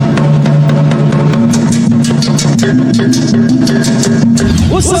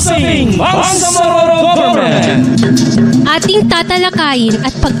Usaping Bangsamoro Government. Ating tatalakayin at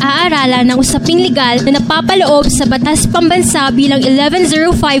pag-aaralan ng usaping legal na napapaloob sa Batas Pambansa bilang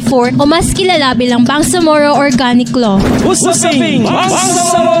 11054 o mas kilala bilang Bangsamoro Organic Law. Usaping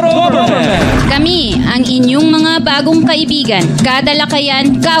Bangsamoro Government. Kami ang inyong mga bagong kaibigan,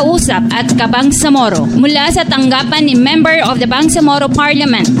 kadalakayan, kausap at kabangsamoro mula sa tanggapan ni Member of the Bangsamoro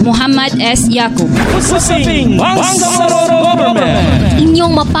Parliament, Muhammad S. Yaqub. Usaping Bangsamoro Government.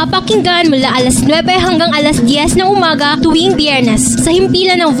 Inyong mapapakinggan mula alas 9 hanggang alas 10 ng umaga tuwing Biyernes sa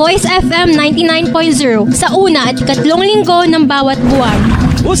himpilan ng Voice FM 99.0 sa una at ikatlong linggo ng bawat buwan.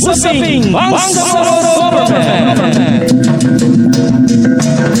 Usaping Bangsamoro Government.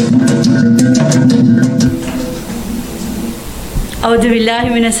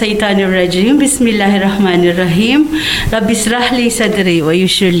 A'udzubillahi minasyaitanirrajim. Bismillahirrahmanirrahim. Rabbi israh li sadri wa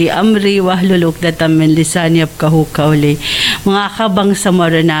yassir li amri wahlul 'uqdatam min lisani yafqahu qawli. Mga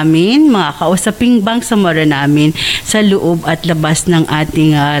kabangsamoro namin, mga kausaping bangsamoro namin sa loob at labas ng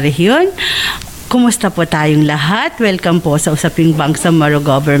ating rehiyon. Kumusta po tayong lahat? Welcome po sa Usaping Bangsamoro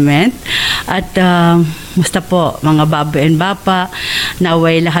Government. At musta po mga babo and bapa,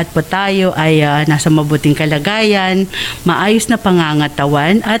 naway lahat po tayo ay nasa mabuting kalagayan, maayos na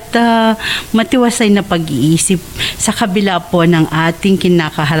pangangatawan at matiwasay na pag-iisip sa kabila po ng ating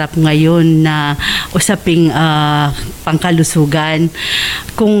kinakaharap ngayon na usaping pangkalusugan.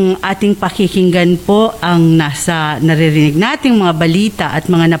 Kung ating pakikinggan po ang naririnig nating mga balita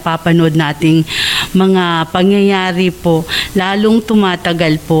at mga napapanood nating mga pangyayari po, lalong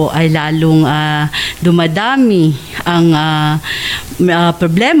tumatagal po ay lalong dumadami ang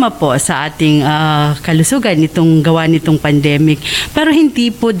problema po sa ating kalusugan nitong pandemic. Pero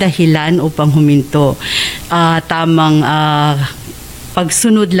hindi po dahilan upang huminto. Tamang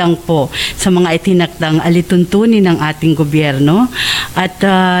pagsunod lang po sa mga itinakdang alituntunin ng ating gobyerno at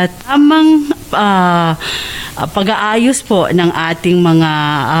tamang pag-aayos po ng ating mga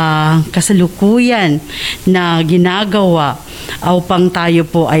kasalukuyan na ginagawa upang tayo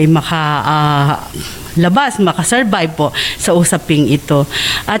po ay makasurvive po sa usaping ito.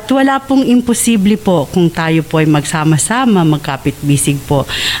 At wala pong imposible po kung tayo po ay magsama-sama, magkapit-bisig po.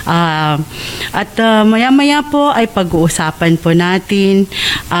 At maya-maya po ay pag-uusapan po natin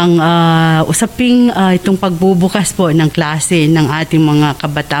ang usaping itong pagbubukas po ng klase ng ating mga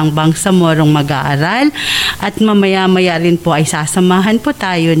kabataang bangsamorong mag-aaral. At mamaya-maya rin po ay sasamahan po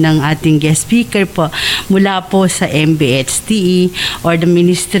tayo ng ating guest speaker po mula po sa Mbhte or the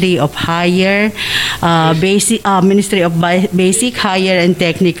Ministry of Basic, Higher and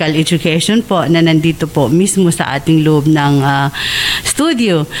Technical Education po na nandito po mismo sa ating loob ng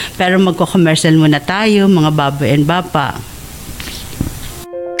studio. Pero magko-commercial muna tayo mga babo and bapa.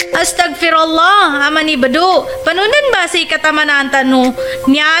 Astagfirullah, amani badu. Panunan ba sa ikatamanan tanu?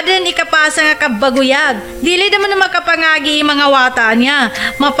 Niyaden ikapasa nga kabaguyag. Dili naman na makapangagi mga wata niya.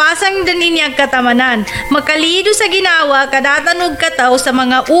 Mapasang din niya katamanan. Makalido sa ginawa kadatanog kataw sa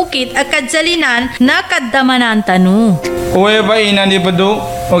mga ukit at kadsalinan na kadamanan tanu. Uwe ba ina ni badu?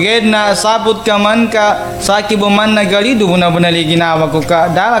 Oged na sabot ka man ka saki buman na galido na bunali ginawa ko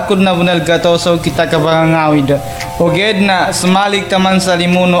ka dalakod na bunal ka to so kita ka bangawid. Oged na sumalik taman sa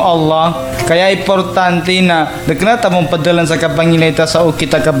limuno Allah kaya importante na nagknata mong padalan sa kapangilita sa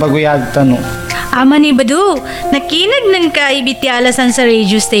ukita kabaguyag tano. Amani badu, nakinag ng kaibitialasan sa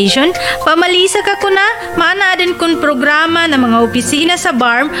radio station, pamalisa ka kuna, maanadan kun programa ng mga opisina sa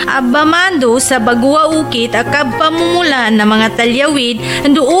Barm, abamando sa bagua ukit at kabpamumulan ng mga talyawid,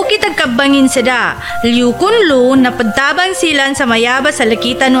 ando ukit at kabangin sada, liyukun lo na pagtabang silan sa mayaba sa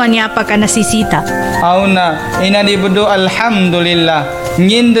lakitan no anya pa ka nasisita. Aw na, inani badu alhamdulillah.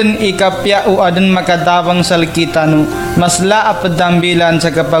 Ngindon ikapya o adan makadabang sa lakitan no, mas laapadambilan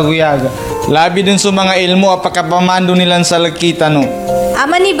sa kapaguyag. Labi din sa mga ilmo apakapamando nilan sa lakitan no.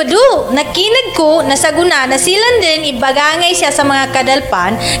 Amani badu, nakinag ko na saguna na silan din ibagangay siya sa mga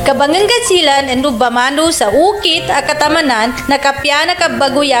kadalpan, kabanganggat silan ando bamando sa ukit at katamanan na kapya na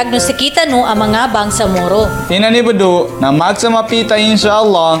kabaguyag no sakita no ang mga bangsamoro. Inani badu, na magsamapita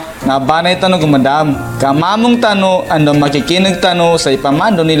inshallah, na banay tano gumadam, kamamong tano ando makikinig tano sa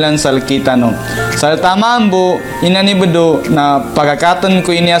ipamando nilan sa lakitan no. Sa tamambo, inani badu, na pagkakatan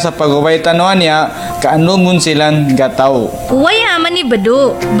ko iniya sa pagaway tanoan niya, kaanumon silan gataw. Uway amani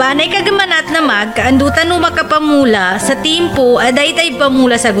badu, banay kagamanat na kaandutan no makapamula sa timpo aday-day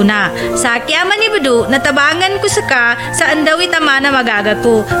pamula sa guna. Sa akyaman ni badu, natabangan ko sa andawi tama na magaga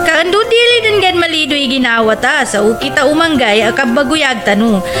ko. Kaandu dili din gan malido iginawa ta sa ukita umanggay akabaguyag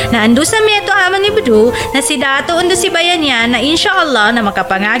tanu. Na ando sa meto aman ni badu, na si dato undo si bayan niya na inshallah na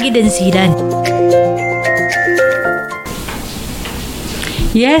makapangagi din sidan.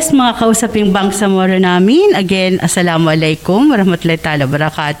 Yes, mga kausaping Bangsamoro namin. Again, assalamualaikum warahmatullahi ta'ala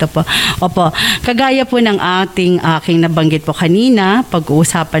barakatuh po. Opo, kagaya po ng aking nabanggit po kanina,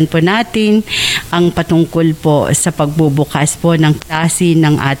 pag-uusapan po natin ang patungkol po sa pagbubukas po ng klase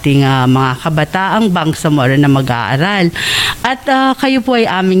ng ating mga kabataang Bangsamoro na mag-aaral. At kayo po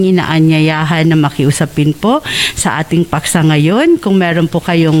ay aming inaanyayahan na makiusapin po sa ating paksa ngayon. Kung meron po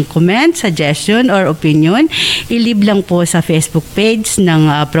kayong comment, suggestion, or opinion, ilib lang po sa Facebook page ng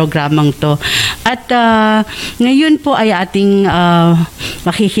programang to. At ngayon po ay ating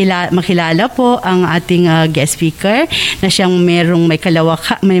makilala po ang ating guest speaker na siyang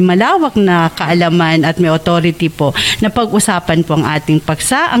may malawak na kaalaman at may authority po na pag-usapan po ang ating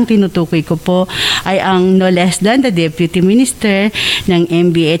paksa. Ang tinutukoy ko po ay ang no less than the Deputy Minister ng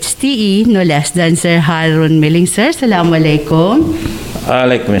MBHTE, no less than Sir Harun Meling. Sir, Assalamualaikum.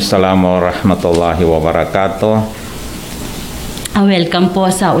 Waalaikumsalam warahmatullahi wabarakatuh. Welcome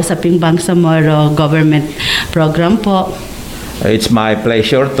po sa Usaping Bangsamoro Government Program po. It's my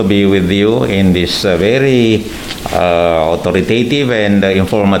pleasure to be with you in this very authoritative and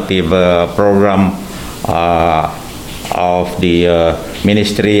informative program of the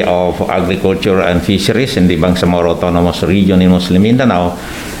Ministry of Agriculture and Fisheries in the Bangsamoro Autonomous Region in Muslim Mindanao.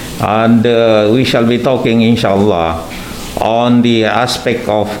 And we shall be talking, inshallah, on the aspect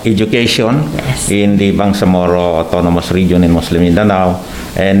of education in the Bangsamoro Autonomous Region in Muslim Mindanao,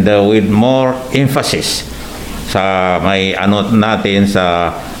 and with more emphasis sa may natin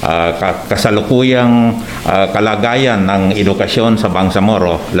sa kasalukuyang kalagayan ng edukasyon sa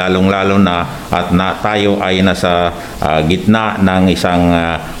Bangsamoro, lalong-lalo na at tayo ay nasa gitna ng isang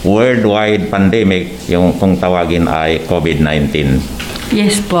worldwide pandemic, yung kung tawagin ay COVID-19.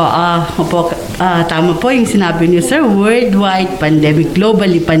 Yes po, tama po yung sinabi niyo, sir, worldwide pandemic,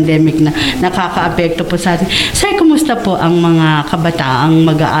 globally pandemic na nakakaapekto po sa atin. Sir, kumusta po ang mga kabataang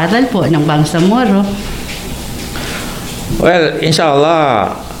mag-aaral po ng Bangsamoro? Well,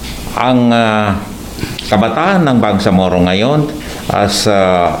 inshallah, ang kabataan ng Bangsamoro ngayon as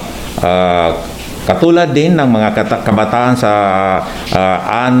katulad din ng mga kabataan sa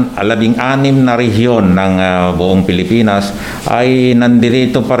 16 na rehiyon ng buong Pilipinas ay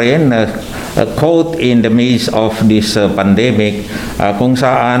nandirito pa rin caught in the midst of this pandemic, kung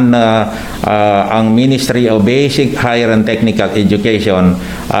saan ang Ministry of Basic, Higher and Technical Education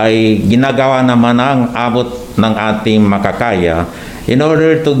ay ginagawa naman ang abot ng ating makakaya in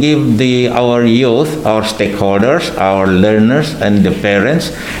order to give our youth, our stakeholders, our learners, and the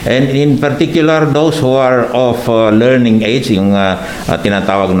parents, and in particular those who are of learning age, yung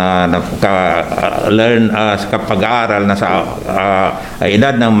tinatawag na pag-aaral na sa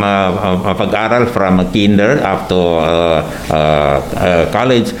edad ng pag-aaral from kinder up to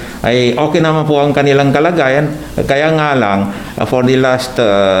college, ay okay naman po ang kanilang kalagayan. Kaya nga lang, for the last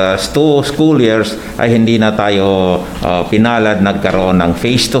 2 school years ay hindi na tayo pinalad nagkaroon ng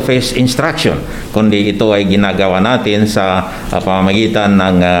face-to-face instruction, kundi ito ay ginagawa natin sa pamamagitan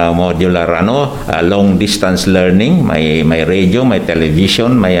ng modular long distance learning, may radio, may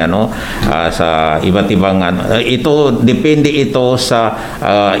television, may sa iba't ibang ito depende ito sa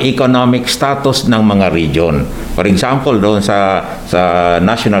economic status ng mga region. For example, doon sa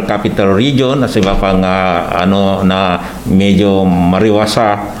National Capital Region, sa iba pang na medyo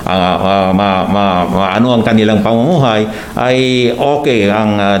mariwasa ang kanilang pamumuhay, ay okay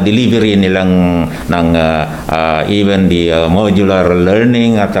ang delivery nilang ng even the modular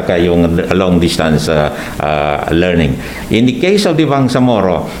learning at saka yung long distance learning. In the case of the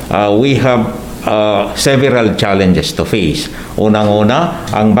Bangsamoro, we have several challenges to face. Unang-una,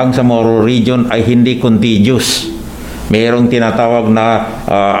 ang Bangsamoro region ay hindi contiguous. Mayroong tinatawag na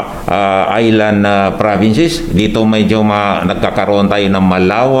island provinces. Dito medyo nagkakaroon tayo ng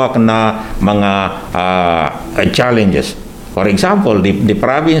malawak na mga challenges. For example, the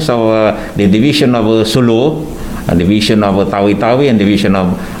province of the division of Sulu, division of Tawi-Tawi, and division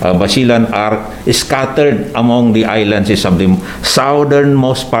of Basilan are scattered among the islands of the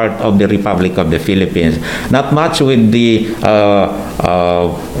southernmost part of the Republic of the Philippines. Not much with the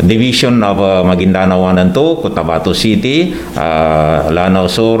division of Maguindanao 1 and 2, Cotabato City, Lanao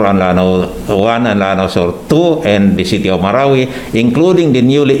Sur and Lanao 1 and Lanao Sur 2, and the city of Marawi, including the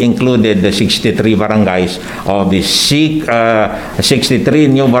newly included 63 barangays of the 63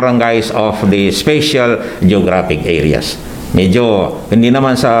 new barangays of the special geographic areas. Medyo hindi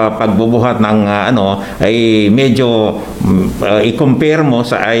naman sa pagbubuhat ng ay medyo i-compare mo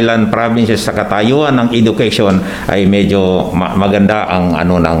sa island provinces sa katayuan ng education ay medyo maganda ang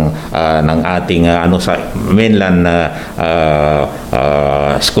ng ating sa mainland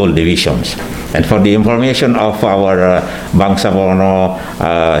school divisions. And for the information of our Bangsamoro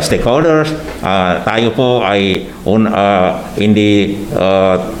stakeholders, tayo po ay in the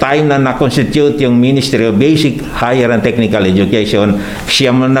time na na-constitute yung Ministry of Basic, Higher and Technical Education,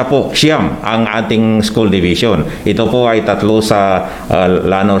 siyam ang ating school division. Ito po ay tatlo sa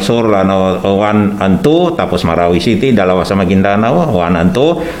Lanao Sur, Lanao 1 and 2, tapos Marawi City, dalawa sa Maguindanao, 1 and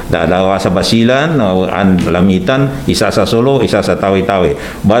 2, dalawa sa Basilan, and Lamitan, isa sa Sulu, isa sa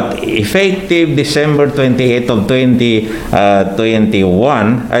Tawi-Tawi. But effective December 28 of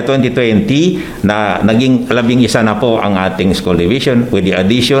 2020 na naging 11 na po ang ating school division with the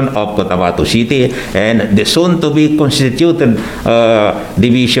addition of Cotabato City and the soon to be constituted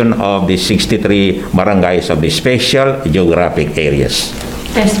division of the 63 barangays of the special geographic areas.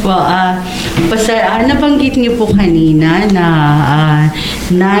 Yes po. Nabanggit niyo po kanina na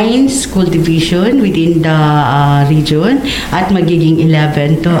 9 school division within the region at magiging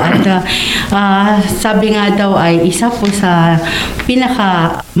 11 to. At sabi nga daw ay isa po sa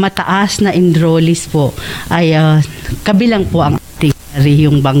pinakamataas na enrollees po ay kabilang po ang ating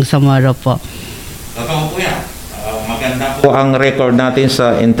rehiyong Bangsamoro po. Totoo po yan. Maganda po ang record natin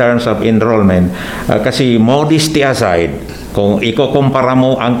in terms of enrollment. Kasi modesty aside, kung ikukumpara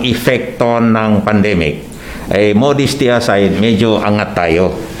mo ang epekto ng pandemic, modesty aside, medyo angat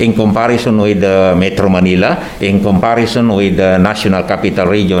tayo in comparison with Metro Manila, in comparison with the National Capital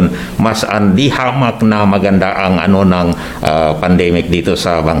Region. Mas di hamak na maganda ang ng pandemic dito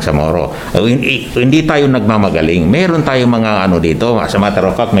sa Bangsamoro. Hindi tayo nagmamagaling. Meron tayong mga dito. As a matter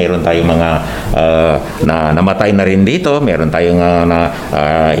of fact, meron tayong mga na namatay na rin dito. Meron tayong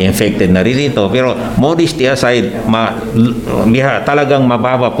infected na rin dito. Pero modesty aside, talagang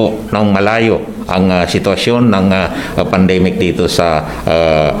mababa po ng malayo ang sitwasyon ng pandemic dito sa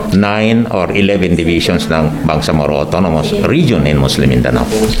 9 or 11 divisions ng Bangsamoro Autonomous Region in Muslim Mindanao.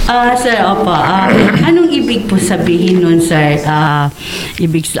 Sir, anong ibig po sabihin nun, sir?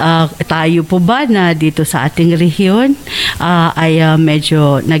 Tayo po ba na dito sa ating rehiyon ay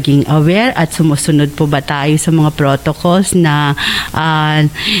medyo naging aware at sumusunod po ba tayo sa mga protocols na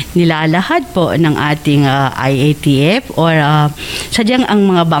nilalahad po ng ating IATF or sadyang ang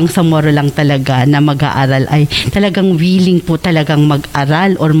mga Bangsamoro lang talaga na mag-aaral ay talagang willing po talagang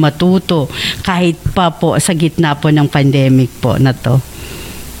mag-aral or matuto kahit pa po sa gitna po ng pandemic po na to?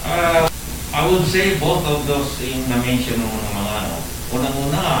 I would say both of those yung na-mention ng mga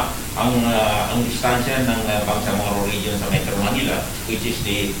unang-una ang distansya ng Bangsamoro region sa Metro Manila, which is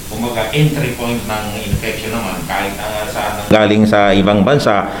the entry point ng infection naman kahit galing sa ibang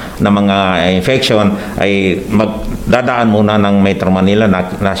bansa na mga infection ay magdadaan muna ng Metro Manila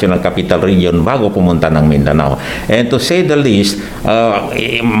National Capital Region bago pumunta ng Mindanao. And to say the least,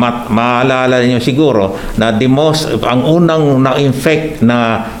 maalala niyo siguro na ang unang na-infect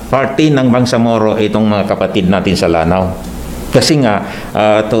na party ng Bangsamoro itong mga kapatid natin sa Lanao. Kasi nga,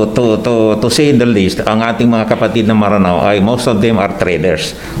 to say the least, ang ating mga kapatid na Maranao ay most of them are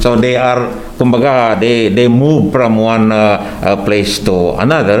traders. So they are, kumbaga, they move from one place to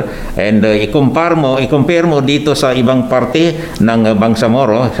another. And i-compare mo dito sa ibang parte ng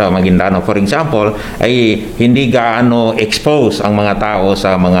Bangsamoro, sa Maguindanao for example, ay hindi gaano expose ang mga tao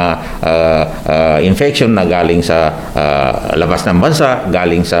sa mga infection na galing sa labas ng bansa,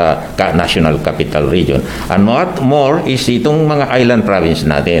 galing sa National Capital Region. And what more is itong mga island province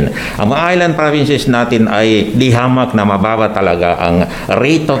natin. Ang mga island provinces natin ay di hamak na mababa talaga ang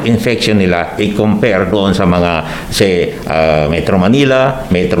rate of infection nila i-compare doon sa mga Metro Manila,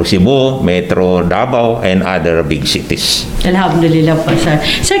 Metro Cebu, Metro Davao, and other big cities. Alhamdulillah po, sir.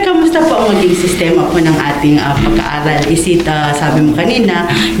 Sir, kamusta po ang maging sistema po ng ating pag-aaral? Is it, sabi mo kanina,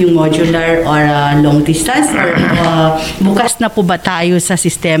 yung modular or long distance? Or bukas na po ba tayo sa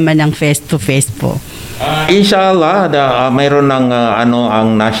sistema ng face-to-face po? Inshallah, mayroon ng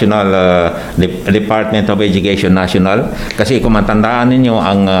ang National Department of Education National, kasi kung matandaan ninyo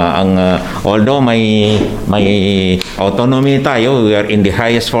although may autonomy tayo, we are in the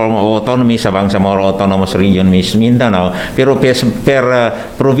highest form of autonomy sa Bangsamoro Autonomous Region Mindanao, pero per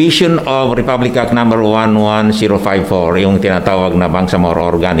provision of Republic Act number 11054, yung tinatawag na Bangsamoro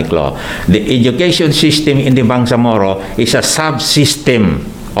Organic Law, the education system in the Bangsamoro is a subsystem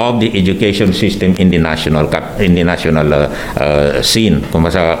of the education system in the national scene,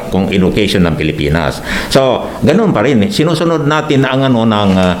 kung education ng Pilipinas. So, ganun pa rin. Sinusunod natin ang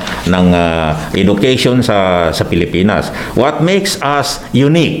ng education sa Pilipinas. What makes us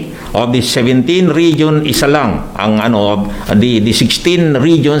unique of the 17 region, isa lang ang the 16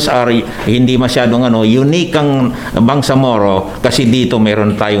 regions are hindi masyadong unique ang Bangsamoro, kasi dito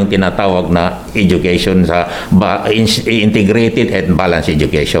meron tayong tinatawag na education sa integrated and balanced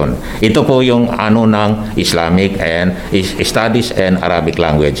education. Education. Ito po yung ano ng Islamic and Studies and Arabic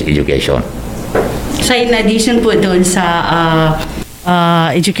Language Education. So in addition po doon sa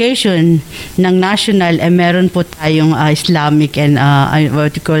education ng national, meron po tayong Islamic and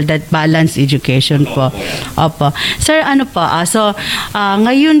what you call that, balanced education po. Opo. Sir, ano po,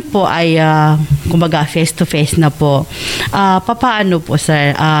 ngayon po ay kumbaga face-to-face na po. Papaano po,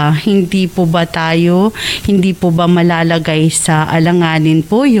 sir? Hindi po ba malalagay sa alanganin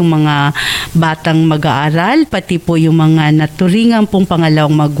po yung mga batang mag-aaral, pati po yung mga naturingan pong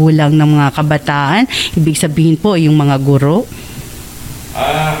pangalawang magulang ng mga kabataan, ibig sabihin po yung mga guro?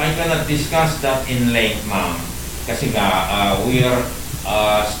 I cannot discuss that in length, ma'am. Kasi we are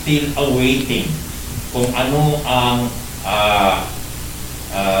still awaiting kung ano ang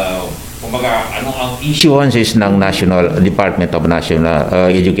issuances ng National Department of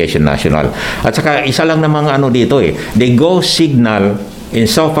National Education National. At saka isa lang namang dito the go signal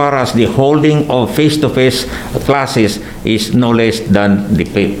insofar as the holding of face-to-face classes is no less than the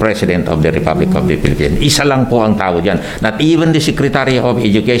President of the Republic of the Philippines. Isa lang po ang tao dyan. Not even the Secretary of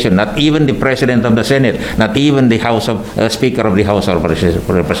Education, not even the President of the Senate, not even the Speaker of the House of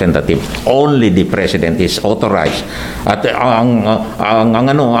Representatives. Only the President is authorized. At I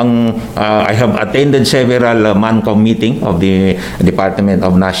have attended several MANCOM meeting of the Department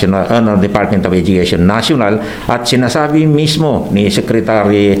of Education National, at sinasabi mismo ni Secretary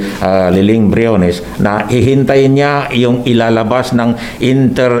Liling Briones na hihintayin niya yung ilalabas ng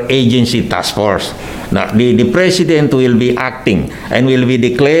Interagency Task Force. Na the President will be acting and will be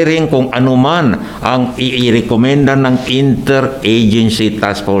declaring kung ano man ang i-recommenda ng Interagency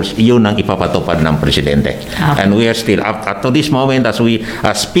Task Force, yun ang ipapatupad ng Presidente. Okay. And we are still up to this moment as we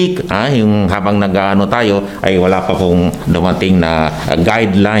speak, yung habang nag-ano tayo ay wala pa pong dumating na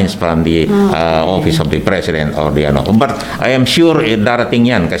guidelines from the Office of the President or the But I am sure darating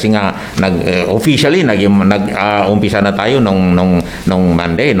yan kasi nga officially nag-umpisa na tayo nung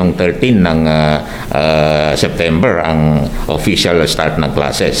Monday, nung 13 ng September ang official start ng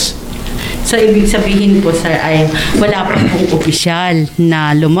classes. So, ibig sabihin po, sir, ay wala pa pong opisyal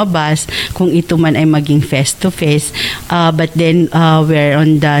na lumabas kung ito man ay maging face-to-face. But then, we're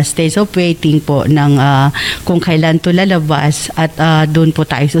on the stage of waiting po ng kung kailan ito lalabas at doon po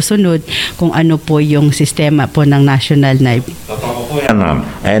tayo susunod kung ano po yung sistema po ng national na. Totoo po yan, ma'am.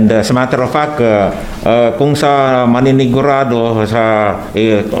 And as a matter of fact, kung sa maninigurado sa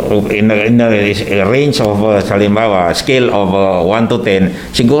in a range of halimbawa scale of 1 to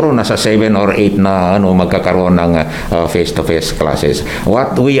 10, siguro nasa 7 or 8 na magkakaroon ng face-to-face classes.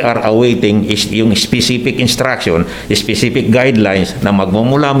 What we are awaiting is yung specific instruction, specific guidelines na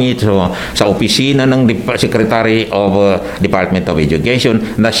magmumula sa opisina ng Secretary of Department of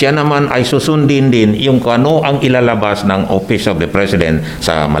Education, na siya naman ay susundin din yung ano ang ilalabas ng Office of the President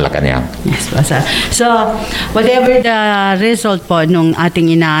sa Malacanang. Yes, sir. So, whatever the result po nung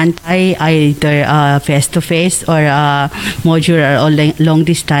ating inaantay, either face-to-face or modular or long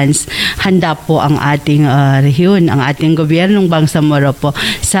distance, handa po ang ating rehiyon, ang ating gobyernong Bangsamoro po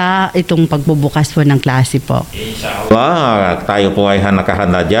sa itong pagbubukas po ng klase po. Inshallah, tayo po ay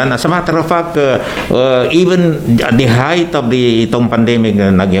nakahanda dyan. As a matter of fact, even at the height of itong pandemic,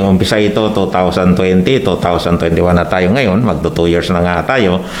 nag-umpisa ito 2020, 2021 na tayo ngayon, magto 2 years na nga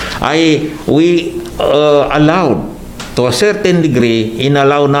tayo, ay we allowed to a certain degree,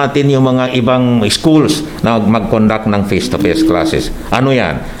 inallow natin yung mga ibang schools na mag-conduct ng face-to-face classes. Ano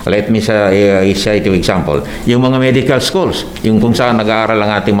yan? Let me cite you example. Yung mga medical schools, yung kung saan nag-aaral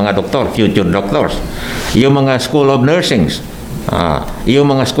ang ating mga doktor, future doctors. Yung mga school of nursing, yung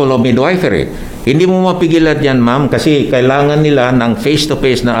mga school of midwifery. Hindi mo mapigilan yan, ma'am, kasi kailangan nila ng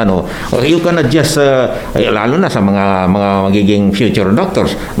face-to-face na you cannot just, lalo na sa mga magiging future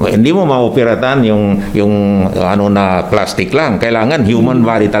doctors, hindi mo maopiratan yung na plastic lang. Kailangan human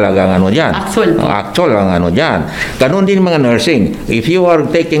body talaga ang dyan. Actual ang dyan. Ganun din mga nursing. If you are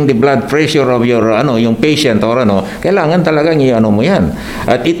taking the blood pressure of your, yung patient or kailangan talagang mo yan.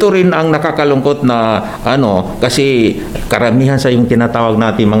 At ito rin ang nakakalungkot na, kasi karamihan sa yung tinatawag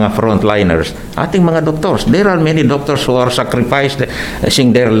natin mga frontliners, ating mga doctors. There are many doctors who are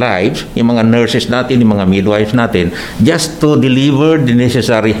sacrificing their lives, yung mga nurses natin, yung mga midwives natin, just to deliver the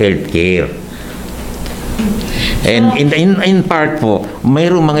necessary health care. And in part po,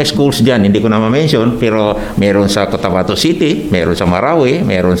 mayroong mga schools dyan, hindi ko na ma-mention, pero mayroon sa Cotabato City, mayroon sa Marawi,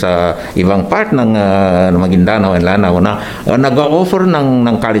 mayroon sa ibang part ng Maguindanao and Lanao na nag-offer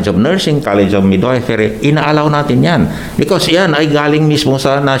ng College of Nursing, College of Midwifery. Ina-allow natin yan. Because yan ay galing mismo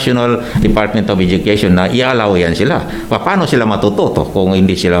sa National Department of Education na i-allow yan sila. Paano sila matututo kung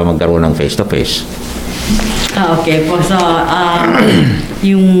hindi sila magkaroon ng face-to-face? Okay po. So,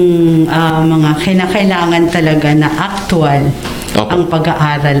 yung mga kinakailangan talaga na actual Opo. ang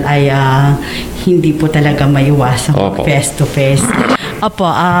pag-aaral ay hindi po talaga maiwasan Opo. face-to-face. Opo,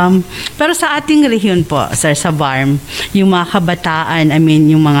 pero sa ating rehiyon po, sir, sa Barm, yung mga kabataan,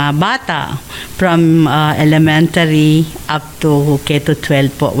 yung mga bata from elementary up to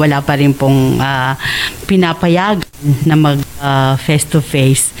K-12 po, wala pa rin pong pinapayagan na mag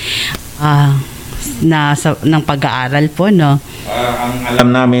face-to-face ng pag-aaral po, no? Ang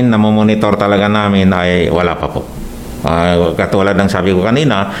alam namin, namomonitor talaga namin ay wala pa po. Katulad ng sabi ko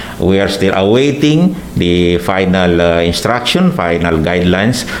kanina, we are still awaiting the final instruction, final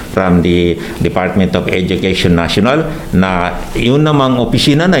guidelines from the Department of Education National na yun namang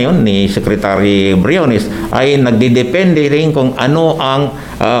opisina na yun ni Secretary Briones ay nagdidepende rin kung ano ang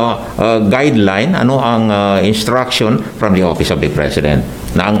guideline, ano ang instruction from the Office of the President.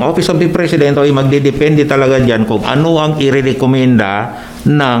 Na ang Office of the President ay magdidepende talaga dyan kung ano ang irerekomenda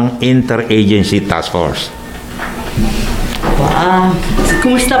ng Interagency Task Force.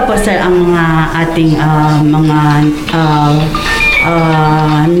 Kumusta po, sir, ang mga ating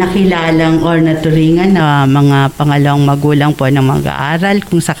nakilalang or naturingan na mga pangalawang magulang po na mag-aaral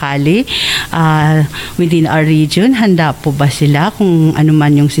kung sakali within our region? Handa po ba sila kung ano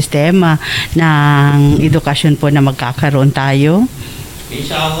man yung sistema ng edukasyon po na magkakaroon tayo?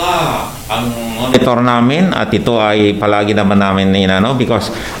 Inshallah, ang monitor namin at ito ay palagi naman namin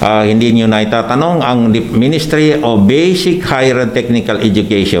because hindi nyo na itatanong, ang Ministry of Basic Higher and Technical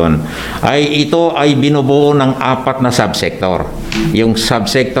Education ito ay binubuo ng 4 na subsector. Yung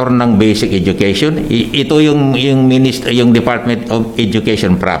subsector ng basic education, ito yung Department of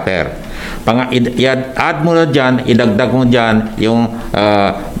Education proper. Add mo na dyan, idagdag mo dyan yung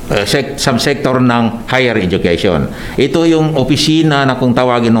subsector ng higher education. Ito yung opisina na kung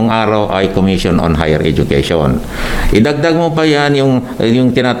tawagin nung araw ay Commission on Higher Education. Idagdag mo pa yan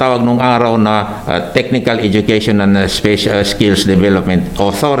yung tinatawag nung araw na Technical Education and Special Skills Development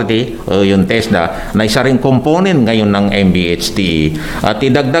Authority o yung TESDA na isa ring component ngayon ng Mbhte. At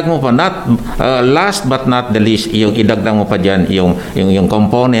idagdag mo pa, last but not the least, yung idagdag mo pa dyan yung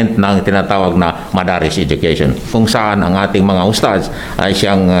component ng tinatawag na Madaris Education, kung saan ang ating mga ustads ay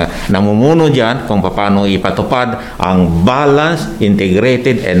siyang namumuno dyan kung paano ipatupad ang balanced,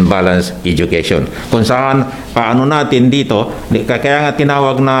 integrated, and balanced education. Kung saan, paano natin dito, kaya nga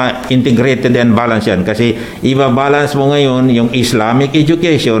tinawag na integrated and balanced yan, kasi iba-balance mo ngayon yung Islamic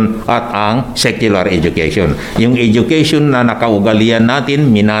education at ang secular education. Yung education na nakaugalian natin,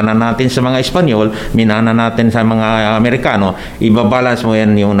 minana natin sa mga Espanyol, minana natin sa mga Amerikano, iba-balance mo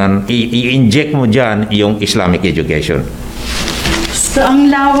yan, i-inject mo dyan yung Islamic education. So,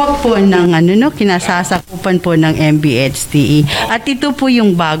 ang lawak po ng kinasasakupan po ng Mbhte. At ito po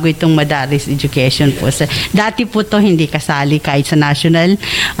yung bago itong Madaris Education po. Dati po to hindi kasali kahit sa national.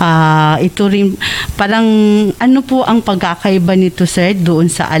 Ito rin, parang ano po ang pagkakaiba nito, sir, doon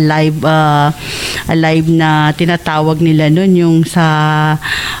sa alive na tinatawag nila noon, yung sa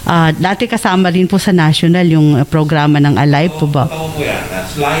dati kasama rin po sa national yung programa ng alive po ba? Ito po yan,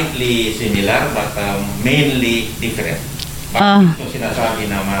 slightly similar but mainly different. Ito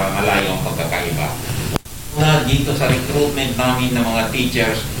sinasabi na malayo ang pagkakaiba. Dito sa recruitment namin ng mga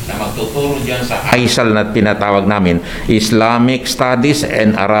teachers na magtuturo dyan sa ISAL na pinatawag namin, Islamic Studies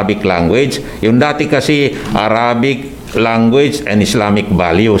and Arabic Language. Yung dati kasi Arabic Language and Islamic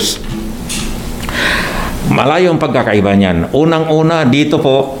Values. Malayo ang pagkakaiba niyan. Unang-una, dito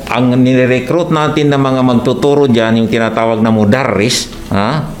po, ang nire-recruit natin ng mga magtuturo dyan, yung tinatawag na mudarris,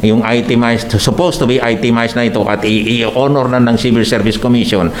 yung itemized, supposed to be itemized na ito at i-honor na ng Civil Service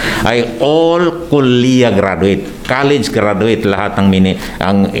Commission, ay all kuliya graduate, college graduate, lahat ang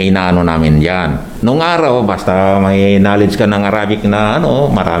inaano namin dyan. Nung araw, basta may knowledge ka ng Arabic na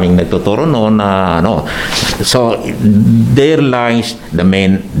maraming nagtuturo noon na So, there lies the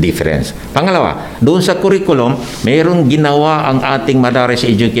main difference. Pangalawa, doon sa curriculum, mayroong ginawa ang ating Madaris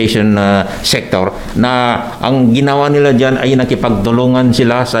Education sector na ang ginawa nila dyan ay nakipagtulungan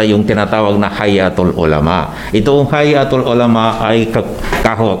sila sa yung tinatawag na Hayatul Ulama. Itong Hayatul Ulama ay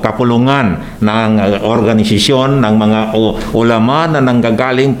kapulungan ng organisasyon ng mga ulama na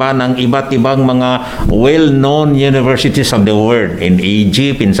nanggagaling pa ng iba't ibang mga well-known universities of the world in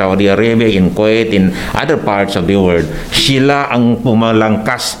Egypt, in Saudi Arabia, in Kuwait, in other parts of the world. Sila ang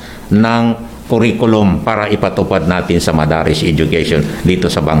pumalangkas ng curriculum para ipatupad natin sa Madaris Education dito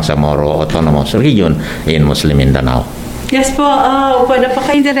sa Bangsamoro Autonomous Region in Muslim Mindanao. Yes po, opo,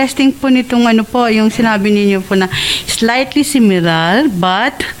 napaka-interesting po nitong ano po, yung sinabi ninyo po na slightly similar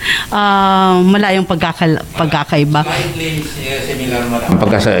but malayong pagkakaiba.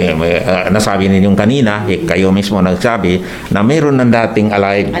 Nasabi ninyong kanina, kayo mismo nagsabi na mayroon ng dating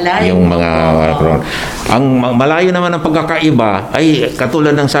alive yung mga ang malayo naman ang pagkakaiba ay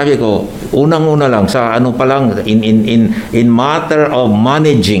katulad ng sabi ko, unang-una lang sa ano pa lang in matter of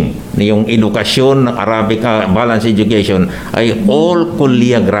managing yung edukasyon ng Arabic balance education ay all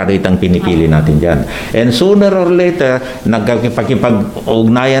kuliah graduate ang pinipili natin dyan. And sooner or later,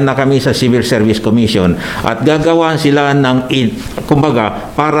 nagkakipag-ugnayan na kami sa Civil Service Commission at gagawan sila ng,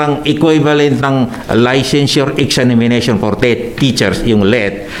 kumbaga, parang equivalent ng licensure examination for teachers, yung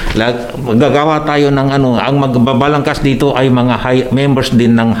LET. Gagawa tayo ng ano, ang magbabalangkas dito ay mga members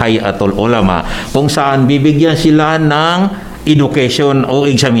din ng Hayatul Ulama kung saan bibigyan sila ng education o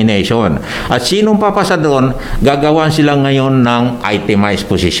examination. At sinong papasa doon, gagawan sila ngayon ng itemized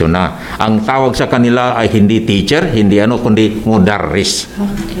position na. Ang tawag sa kanila ay hindi teacher, hindi ano, kundi mudarris.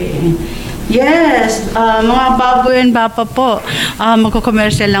 Okay. Yes, mga baboy and bapa po,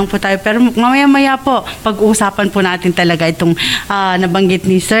 magko-commercial lang po tayo. Pero mamaya-maya po, pag-uusapan po natin talaga itong nabanggit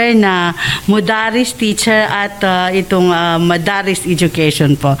ni Sir na Mudaris teacher at itong Madaris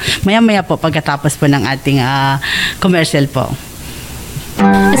education po. Maya-maya po, pagkatapos po ng ating commercial po.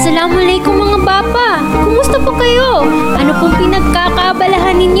 Assalamualaikum mga bapa! Kumusta po kayo? Ano pong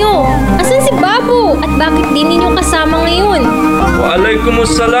pinagkakaabalahan ninyo? Asan si Babu? At bakit di ninyo kasama ngayon?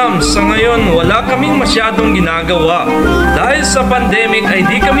 Waalaikumsalam. Sa ngayon, wala kaming masyadong ginagawa. Dahil sa pandemic ay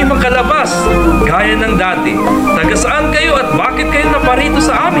di kami makalabas. Gaya ng dati. Taga saan kayo at bakit kayo naparito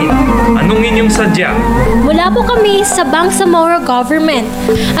sa amin? Anong inyong sadya? Mula po kami sa Bangsamoro Government.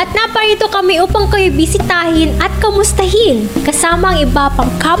 At naparito kami upang kayo bisitahin at kamustahin. Kasama ang iba pang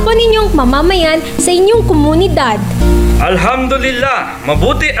kapwa ninyong mamamayan sa inyong komunidad. Alhamdulillah,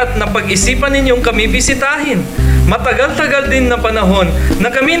 mabuti at napag-isipan ninyong kami bisitahin. Matagal-tagal din na panahon na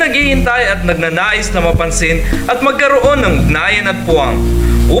kami naghihintay at nagnanais na mapansin at magkaroon ng ugnayan at puwang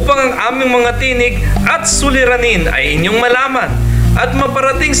upang ang aming mga tinig at suliranin ay inyong malaman at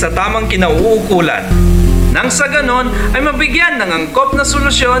maparating sa tamang kinauukulan. Nang sa ganon ay mabigyan ng angkop na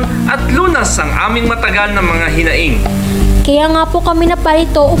solusyon at lunas ang aming matagal na mga hinaing. Kaya nga po kami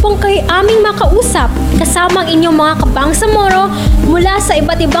naparito upang kayo aming makausap kasama ang inyong mga kabangsamoro mula sa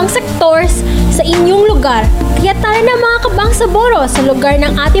iba't ibang sectors sa inyong lugar. Kaya tara na mga kabangsamoro sa lugar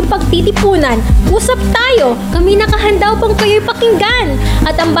ng ating pagtitipunan. Usap tayo, kami nakahanda upang kayo'y pakinggan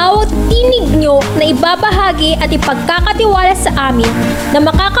at ang bawat tinig nyo na ibabahagi at ipagkakatiwala sa amin na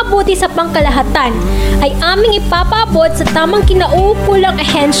makakabuti sa pangkalahatan ay aming ipapaabot sa tamang kinauukulang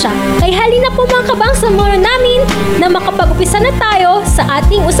ahensya. Kaya halina po mga kabangsamoro namin na makapag-upisa na tayo sa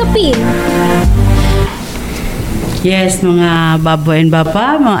ating usapin. Yes, mga babo and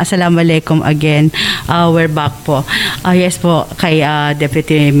baba, mga assalamualaikum again. We're back po. Yes po, kay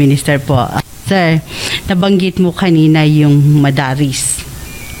Deputy Minister po. Sir, nabanggit mo kanina yung madaris.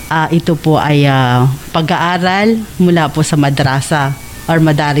 Ito po ay pag-aaral mula po sa madrasa or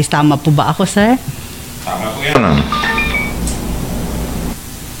madaris. Tama po ba ako, sir? Tama po yan.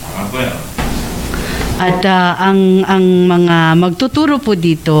 Tama po yan. At ang mga magtuturo po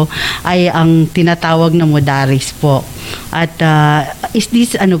dito ay ang tinatawag na mudaris po. At is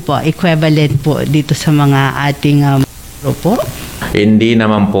this equivalent po dito sa mga ating po? Hindi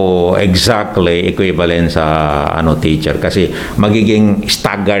naman po exactly equivalent sa teacher kasi magiging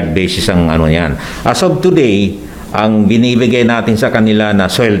staggered basis ang yan. As of today, ang binibigay natin sa kanila na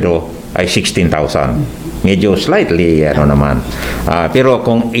sweldo ay 16,000. Medyo slightly naman. Pero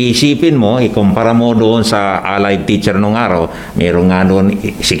kung isipin mo, ikumpara mo doon sa allied teacher nung araw, mayroong nga doon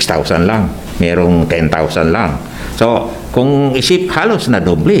 6,000 lang, mayroong 10,000 lang. So, kung isip halos na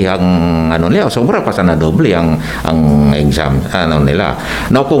doble ang nila, sobra pa sa na doble ang exam nila.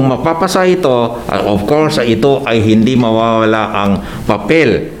 Now, kung mapapasa ito, of course, ito ay hindi mawawala ang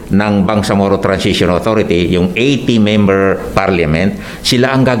papel ng Bangsamoro Transition Authority, yung 80-member parliament,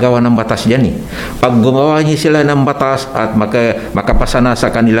 sila ang gagawa ng batas dyan eh. Pag gumawa niya sila ng batas at makapasa na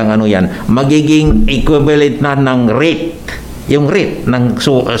sa kanilang magiging equivalent na ng rate. Yung rate ng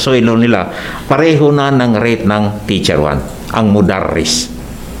sweldo nila, pareho na ng rate ng teacher 1, ang mudarris.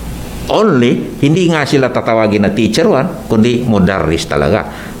 Only, hindi nga sila tatawagin na teacher 1, kundi mudarris talaga,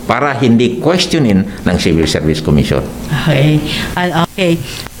 para hindi questionin ng Civil Service Commission. Okay. Okay.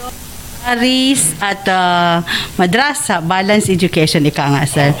 Maris at madrasa, balance education, ika nga,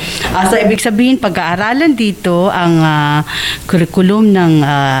 sir. So, ibig sabihin, pag-aaralan dito ang curriculum ng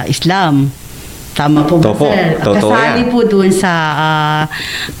Islam. Tama po ba, Opo, sir? totoo Kasali yan. po doon sa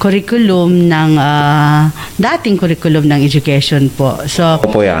curriculum ng dating curriculum ng education po. So,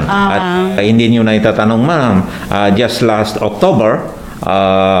 Opo yan. At hindi nyo na itatanong, ma'am, just last October,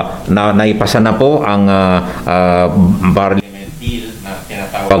 naipasa na po ang Parliament Bill na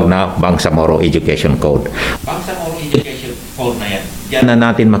tinatawag na Bangsamoro Education Code. Bangsamoro Education Code na yan, diyan na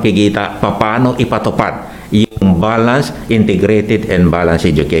natin makikita paano ipatupad yung balanced, integrated, and balanced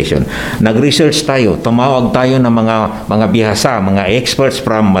education. Nag-research tayo, tumawag tayo ng mga bihasa, mga experts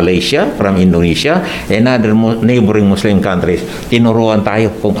from Malaysia, from Indonesia, and other neighboring Muslim countries. Tinuruan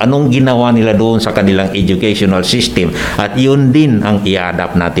tayo kung anong ginawa nila doon sa kanilang educational system, at yun din ang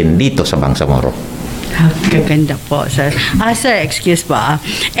i-adapt natin dito sa Bangsamoro. Gaganda po, sir. Sir, excuse po.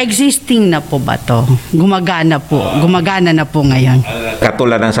 Existing na po ba to? Gumagana na po ngayon.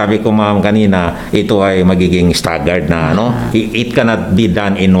 Katulad ng sabi ko, ma'am, kanina, ito ay magiging staggered na, it cannot be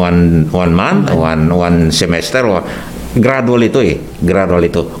done in one month, one semester. Gradual ito gradual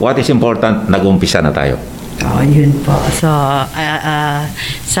ito. What is important, nag-umpisa na tayo. Yun po. So,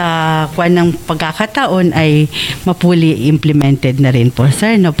 sa kuwan ng pagkakataon ay mapuli implemented na rin po,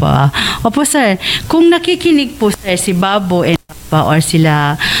 sir. No po. Opo, sir. Kung nakikinig po, sir, si Babo and Papa or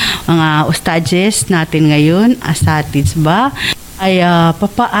sila mga ustadjes natin ngayon, asatids ba, ay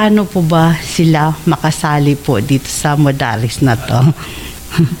papaano po ba sila makasali po dito sa modalis na to?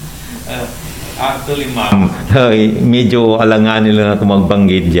 Actually, ma'am, medyo alanganin lang ako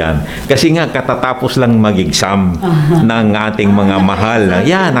magbanggit dyan. Kasi nga, katatapos lang mag-exam ng ating mga mahal.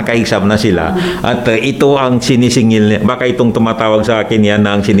 Naka-exam na sila. At ito ang sinisingil nila. Baka itong tumatawag sa akin yan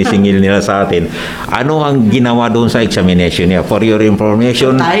na ang sinisingil nila sa atin. Ano ang ginawa doon sa examination niya? For your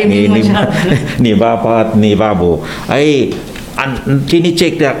information, ni Papa at ni Babo, ay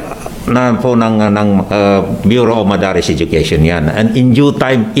sinicheck na po ng Bureau of Madaris Education yan. And in due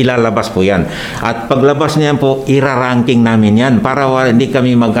time, ilalabas po yan. At paglabas niyan po, iraranking namin yan. Para hindi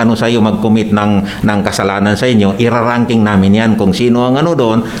kami mag-commit ng kasalanan sa inyo, iraranking namin yan. Kung sino ang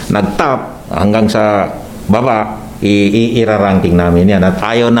doon, nag-top hanggang sa baba, iraranking namin yan. At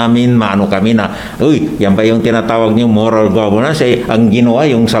ayaw namin kami na, yan ba yung tinatawag niyo moral governance? Ang ginawa,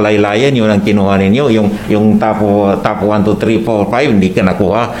 yung salaylayan, yun ang kinuha ninyo. Yung top 1, 2, 3, 4, 5, hindi ka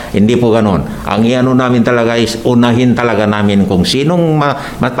nakuha. Hindi po ganon. Ang namin talaga is unahin talaga namin kung sinong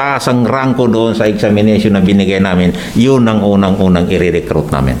mataas ang ranko doon sa examination na binigay namin, yun ang unang-unang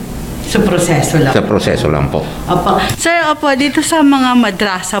i-recruit namin. Sa proseso lang. Sa proseso lang po. Sir, dito sa mga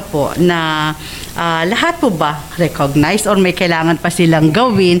madrasa po na lahat po ba recognized or may kailangan pa silang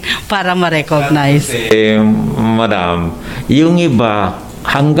gawin para ma-recognize? Madam, yung iba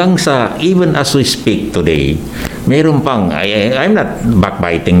hanggang sa even as we speak today, meron pang I'm not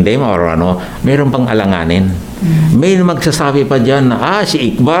backbiting them or meron pang alanganin. May magsasabi pa dyan na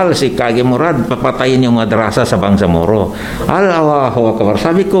si Iqbal, si Kage Murad, papatayin yung madrasa sa Bangsamoro. Allahu Akbar.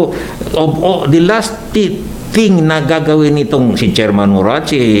 Sabi ko, the last thing na gagawin nitong si Chairman Murad,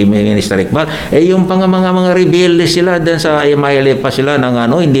 si Minister Iqbal, yung mga rebelde sila dyan sa MILF pa sila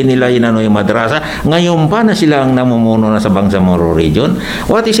ng hindi nila yung madrasa. Ngayon pa na sila ang namumuno na sa Bangsamoro region.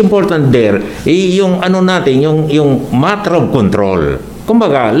 What is important there, yung natin, yung matter of control.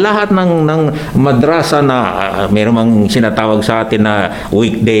 Kumbaga, lahat ng madrasa na meron mang sinatawag sa atin na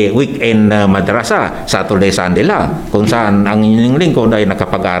weekend madrasa, Saturday, Sunday lang, kung saan ang inyong lingkod ay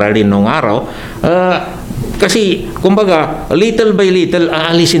nakapag-aral din nung araw, kasi, kumbaga, little by little,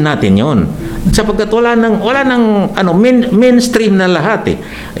 aalisin natin yon. Sapagkat wala nang mainstream na lahat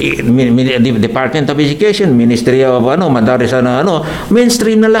Department of Education, Ministry of Madaris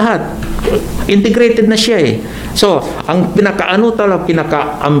mainstream na lahat. Integrated na siya So, ang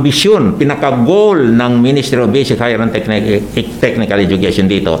pinaka-ambisyon, pinaka-goal ng Ministry of Basic, Higher and Technical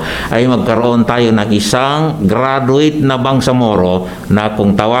Education dito ay magkaroon tayo ng isang graduate na Bangsamoro na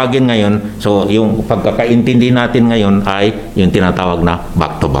kung tawagin ngayon, so yung pagkakaintindi natin ngayon ay yung tinatawag na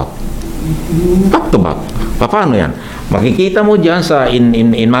back-to-back. Back-to-back. Paano yan? Makikita mo dyan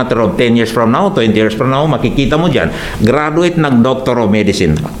in matter of 10 years from now, 20 years from now, makikita mo dyan, graduate ng Doctor of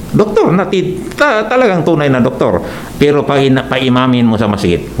Medicine. Doktor, talagang tunay na doktor. Pero paimamin mo sa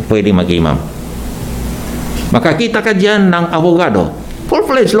masjid, pwede mag-imam. Makakita ka dyan ng abogado,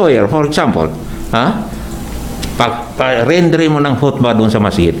 full-fledged lawyer, for example. Rendre mo ng khutbah doon sa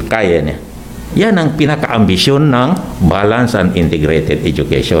masjid, kaya niya. Yan ang pinaka-ambisyon ng balanced and integrated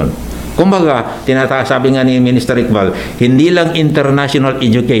education. Kumbaga, sabi nga ni Minister Iqbal, hindi lang international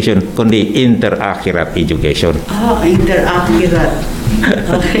education, kundi inter-akhirat education. Inter-akhirat.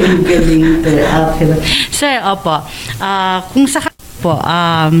 Okay, galing inter-akhirat. Sir, kung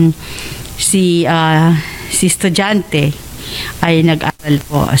si estudyante ay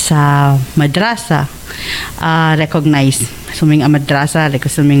po sa madrasa, recognized. Suming madrasa,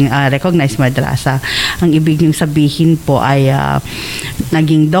 recognized madrasa. Ang ibig niyong sabihin po ay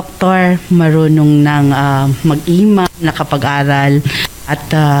naging doktor, marunong ng mag-ima, nakapag-aral, at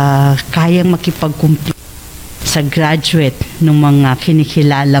kayang makipag-compete sa graduate ng mga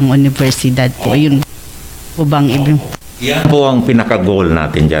kinikilalang universidad po. Yun po bang ibig? Yan po ang pinaka-goal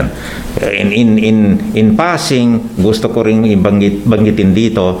natin dyan. In passing, gusto ko rin banggitin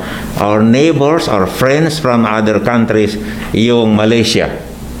dito, our neighbors, our friends from other countries, yung Malaysia,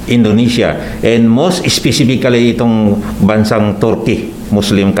 Indonesia, and most specifically itong bansang Turkey,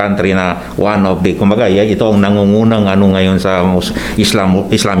 Muslim country na one of the, kumbaga, ito ang nangungunang ngayon sa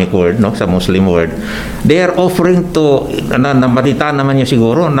Islamic world, no, sa Muslim world. They are offering to, nabalita naman nyo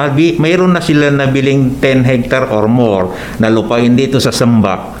siguro, mayroon na sila nabiling 10 hectare or more na lupain dito sa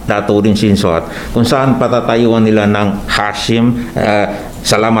Sambak, Dato din Sinsuat, kung saan patatayuan nila ng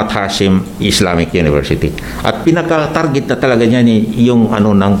Salamat Hashim Islamic University. At pinaka-target na talaga niyan yung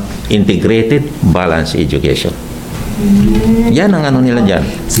ng integrated balanced education. Yan ang nila dyan.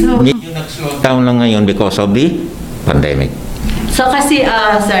 So, Yung nag-slow down lang ngayon because of the pandemic. So kasi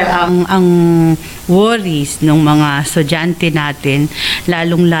sir, ang worries ng mga estudyante natin,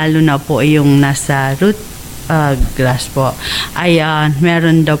 lalong-lalo na po yung nasa root grass po, ay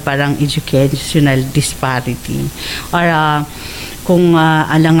meron daw parang educational disparity. Or kung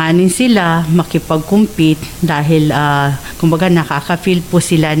alanganin sila makipag-compete dahil kumbaga nakaka-feel po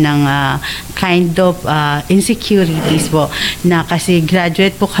sila ng kind of insecurities po, na kasi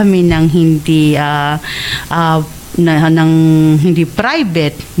graduate po kami ng hindi ng hindi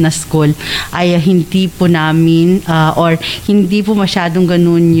private na school, ay hindi po namin or hindi po masyadong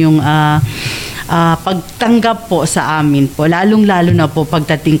ganun yung pagtanggap po sa amin po, lalong-lalo na po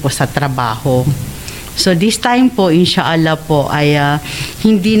pagdating po sa trabaho. So this time po, inshallah po, ay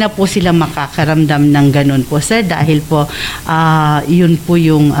hindi na po sila makakaramdam ng ganun po, sir, dahil po yun po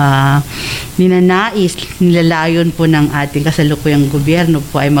yung ninanais, nilalayon po ng ating kasalukuyang gobyerno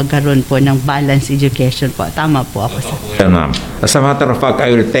po ay magkaroon po ng balanced education po. Tama po ako, sir. Yeah, ma'am. As a matter of fact,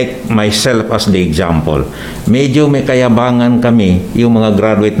 I will take myself as the example. Medyo may kayabangan kami, yung mga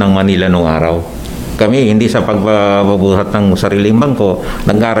graduate ng Manila noong araw. Kami, hindi sa pagbabuhat ng sariling bangko,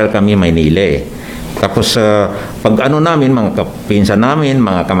 nag-aral kami Maynila eh. Tapos pag namin, mga kapinsan namin,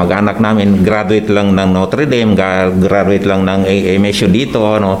 mga kamag-anak namin, graduate lang ng Notre Dame, graduate lang ng MSU dito,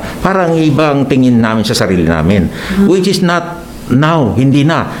 parang ibang tingin namin sa sarili namin. Which is not now, hindi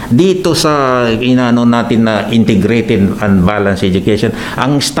na. Dito sa natin na integrated and balanced education,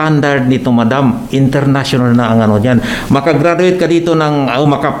 ang standard nito, madam, international na ang dyan. Makagraduate ka dito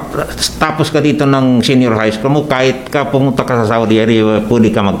makatapos ka dito ng senior high school mo, kahit ka pumunta ka sa Saudi Arabia, pwede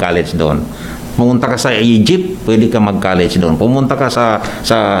ka mag-college doon. Pumunta ka sa Egypt, pwede ka mag-college doon. Pumunta ka sa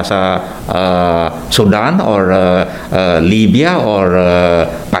Sudan or Libya or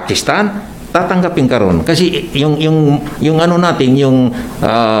Pakistan, tatanggapin ka ron. Kasi yung natin, yung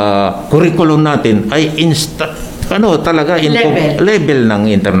curriculum natin ay talaga level ng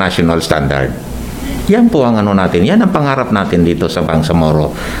international standard. Yan po ang natin. Yan ang pangarap natin dito sa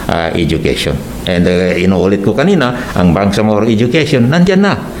Bangsamoro Education. And inuulit ko kanina, ang Bangsamoro Education nandyan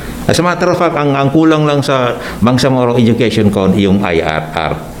na. As a matter of fact, ang kulang lang sa Bangsamoro Education Code yung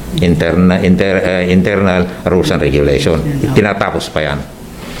IRR, Internal Rules and Regulation. Tinatapos pa yan.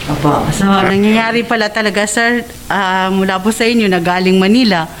 Opo. So, nangyayari pala talaga, sir, mula po sa inyo na galing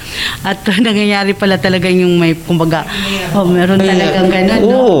Manila, at nangyayari pala talaga yung may, kumbaga, meron talagang ganun,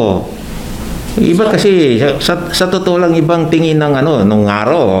 no? Oo. Iba kasi, sa totoo lang, ibang tingin ng nung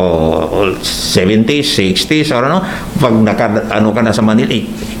araw, 70s, 60s, or pag ka na sa Manila,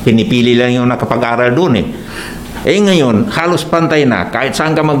 pinipili lang yung nakapag-aral doon eh. Ngayon, halos pantay na. Kahit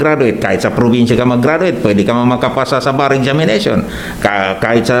saan ka mag-graduate, kahit sa probinsya ka mag-graduate, pwede ka makapasa sa bar examination.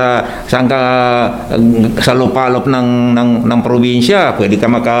 Kahit saan ka sa lupalop ng probinsya, pwede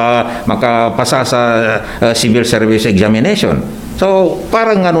ka makapasa sa civil service examination. So,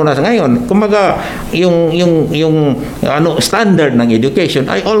 parang na ngayon, kumbaga, yung standard ng education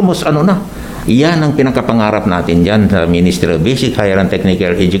ay almost na. Yan ang pinakapangarap natin dyan sa Ministry of Basic, Higher and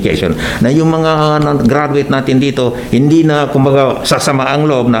Technical Education, na yung mga graduate natin dito, hindi na, kumbaga, sasama ang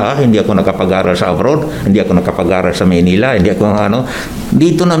loob na, hindi ako nakapag-aral sa abroad, hindi ako nakapag-aral sa Manila, hindi ako,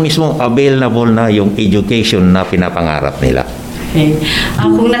 dito na mismo available na yung education na pinapangarap nila. Okay.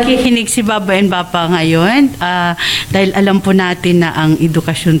 Kung nakikinig si Baba and Papa ngayon, dahil alam po natin na ang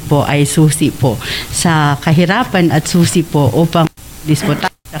edukasyon po ay susi po sa kahirapan at susi po upang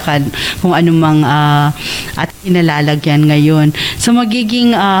disputa kung anumang at inalalagyan ngayon. So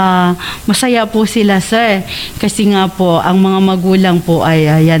magiging masaya po sila, sir. Kasi nga po, ang mga magulang po ay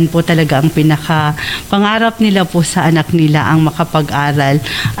yan po talaga ang pangarap nila po sa anak nila ang makapag-aral.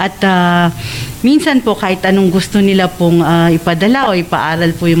 At minsan po kahit anong gusto nila pong ipadala o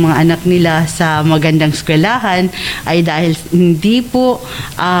ipaaral po yung mga anak nila sa magandang eskwelahan ay dahil hindi po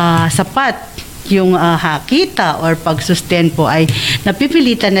sapat yung hakita or pagsusten po ay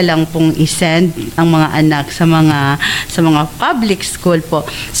napipilitan na lang pong isend ang mga anak sa mga public school po.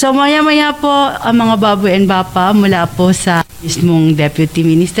 So maya-maya po ang mga baboy and bapa mula po sa mismong Deputy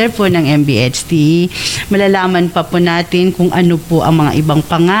Minister po ng MBHT, malalaman pa po natin kung ano po ang mga ibang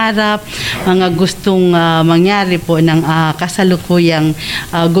pangarap, mga gustong mangyari po ng kasalukuyang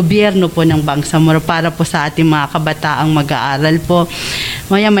gobyerno po ng Bangsamoro para po sa ating mga kabataang mag-aaral po.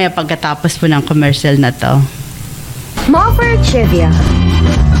 Maya-maya pagkatapos po ng commercial na to. Moffer Trivia.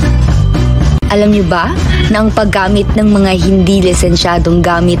 Alam niyo ba na ang paggamit ng mga hindi lisensyadong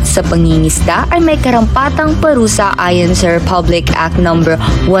gamit sa pangingisda ay may karampatang parusa ayon sa Republic Act No.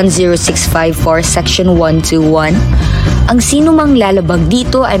 10654 Section 121? Ang sinumang lalabag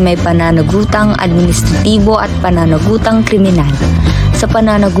dito ay may pananagutang administratibo at pananagutang kriminal. Sa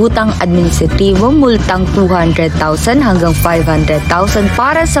pananagutang administratibo, multang 200,000 hanggang 500,000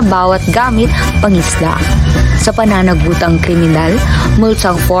 para sa bawat gamit pangisda. Sa pananagutang kriminal,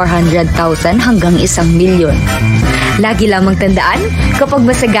 multang 400,000 hanggang 1,000,000. Lagi lamang tandaan, kapag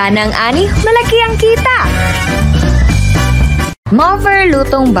masagana ang ani, malaki ang kita! Moffer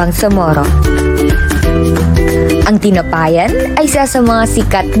Lutong Bangsamoro. Ang tinapayan ay isa sa mga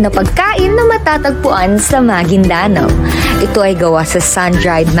sikat na pagkain na matatagpuan sa Maguindanao. Ito ay gawa sa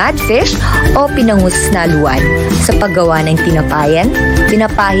sun-dried madfish o pinangus na aluan. Sa paggawa ng tinapayan,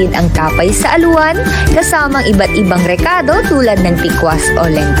 pinapahin ang kapay sa aluan kasamang iba't ibang rekado tulad ng tikwas o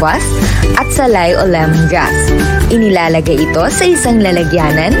lengkwas at salay o lemongrass. Inilalagay ito sa isang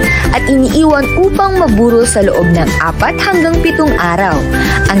lalagyanan at iniiwan upang maburo sa loob ng 4 hanggang 7 araw.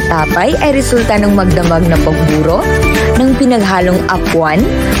 Ang tapay ay resulta ng magdamag na pagburo ng pinaghalong apuan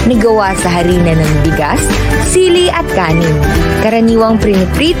na gawa sa harina ng bigas, sili at kanin. Karaniwang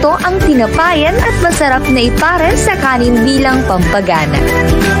priniprito ang tinapayan at masarap na ipares sa kanin bilang pampagana.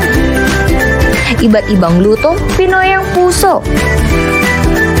 Iba't ibang lutong Pinoy ang puso.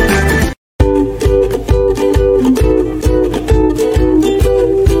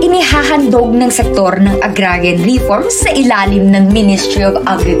 Inihahandog ng sektor ng agrarian reform sa ilalim ng Ministry of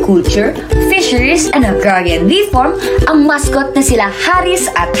Agriculture, Fisheries and Agrarian Reform ang mascot na sila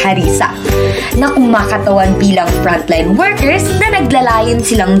Haris at Harisa na kumakatawan bilang frontline workers na naglalayon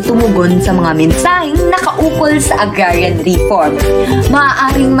silang tumugon sa mga mensaheng nakaukol sa agrarian reform.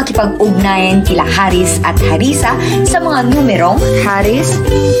 Maaaring makipag-ugnayan kila Haris at Harisa sa mga numerong Haris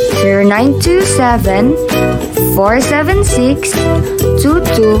 0927 476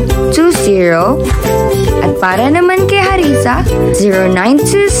 2220 at para naman kay Harisa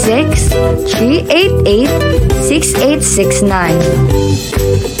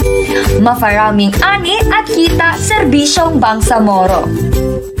 0926-388-6869. Mafaraming ani at kita serbisyong Bangsamoro.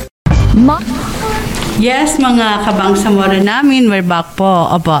 Yes, mga Kabangsamoro namin, we're back po.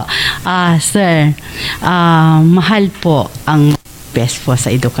 Opo, sir, mahal po ang best po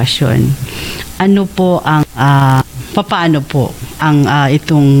sa edukasyon. Ano po ang paano po ang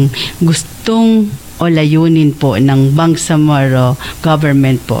itong gustong o layunin po ng Bangsamoro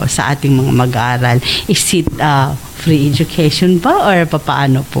government po sa ating mga mag-aaral? Is it free education ba or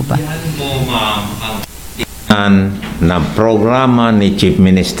paano po ba? Yan po, ma'am, ang na programa ni Chief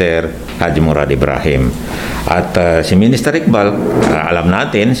Minister Haji Murad Ibrahim. At si Minister Iqbal, alam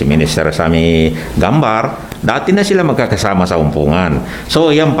natin, si Minister Sami Gambar, dati na sila magkakasama sa umpungan.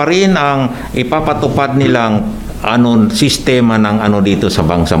 So, yan pa rin ang ipapatupad nilang sistema ng dito sa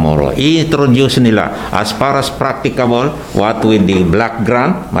Bangsamoro. I-introduce nila as far as practicable, what with the block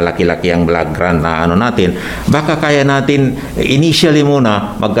grant, malaki-laki ang block grant na natin, baka kaya natin initially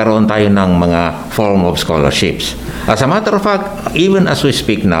muna magkaroon tayo ng mga form of scholarships. As a matter of fact, even as we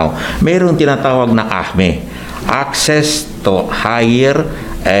speak now, mayroong tinatawag na AHME, Access to Higher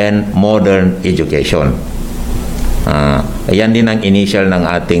and Modern Education. Yan din ang initial ng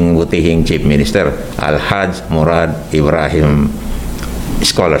ating butihing Chief Minister, Al-Haj Murad Ibrahim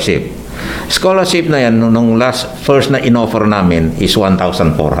Scholarship. Scholarship na yan, nung first na in-offer namin is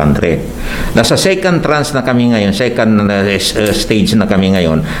 1,400. Nasa second tranche na kami ngayon, second stage na kami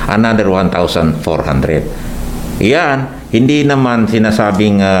ngayon, another 1,400. Yan, hindi naman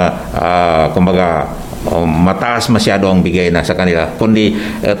sinasabing, kumbaga, mataas masyado ang bigay na sa kanila, kundi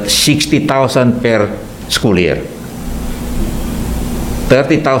 60,000 per school year.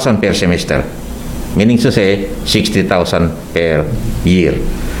 30,000 per semester. Meaning to say, 60,000 per year.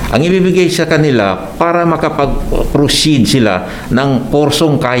 Ang ibibigay sa kanila para makapag-proceed sila ng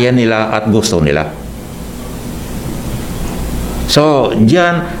kursong kaya nila at gusto nila. So,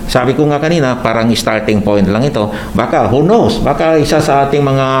 diyan, sabi ko nga kanina, parang starting point lang ito. Baka, who knows, baka isa sa ating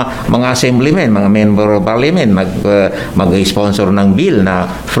mga assemblymen, mga member of parliament, mag-sponsor ng bill na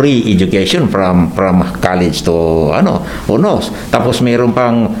free education from college to, who knows. Tapos mayroon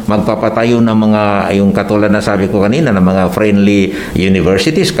pang magpapatayo ng mga, yung katulad na sabi ko kanina, ng mga friendly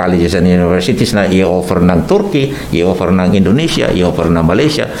universities, colleges and universities na i-offer ng Turkey, i-offer ng Indonesia, i-offer ng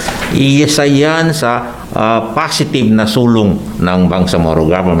Malaysia. Isa yan sa positive na sulong ng Bangsamoro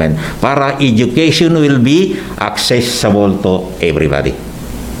government para education will be accessible to everybody.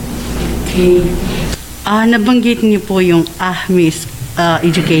 Okay. Nabanggit niyo po yung AHMIS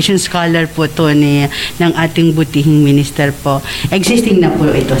education scholar po to ng ating butihing minister po. Existing na po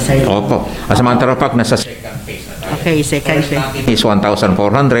ito, sir. Opo. As a matter of fact, nasa second phase na tayo. Okay, second phase. Is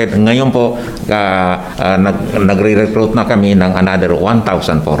 1,400. Ngayon po, nagre-recruit na kami ng another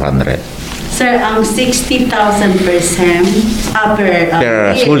 1,400. Sir, ang 60,000 per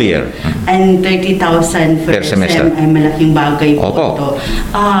school year. And 30,000 per semester ay malaking bagay po Opo. ito.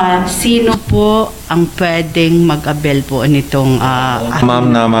 Sino po ang pwedeng mag-abel po nitong Ma'am,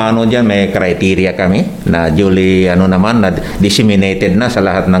 na dyan, may criteria kami na duly na disseminated na sa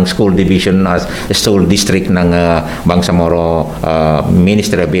lahat ng school division as school district ng Bangsamoro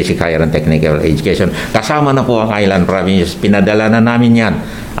Ministry of Basic Higher and Technical Education. Kasama na po ang island provinces. Pinadala na namin yan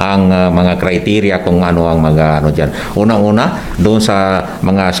ang mga criteria kung ano ang mga dyan. Unang-una, doon sa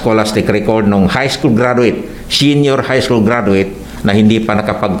mga scholastic record ng high school graduate, senior high school graduate na hindi pa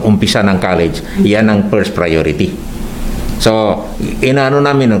nakapag-umpisa ng college, yan ang first priority. So,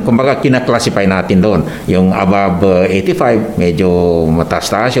 namin, kumbaga kina-classify natin doon. Yung above 85, medyo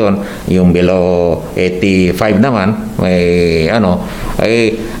mataas-taas yun. Yung below 85 naman,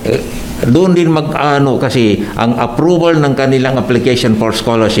 doon din kasi ang approval ng kanilang application for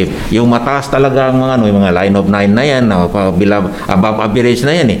scholarship, yung mataas talaga ang yung mga line of 9 na yan, above average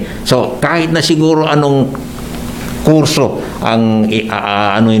na yan eh. So, kahit na siguro anong kurso ang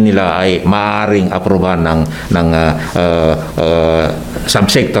nila ay maaaring aprobahan ng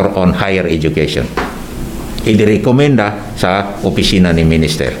subsector on higher education. Idirekomenda sa opisina ni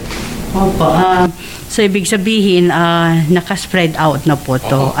Minister. Opo. So, ibig sabihin, naka-spread out na po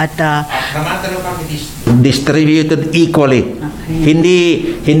to. At distributed equally. Okay.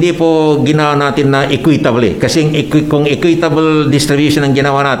 Hindi po ginawa natin na equitably. Kasi kung equitable distribution ang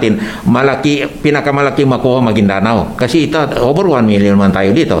ginawa natin, pinakamalaki makuha Maguindanao. Kasi ito, over 1 million man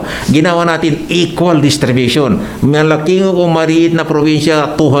tayo dito. Ginawa natin equal distribution. Malaking o maliit na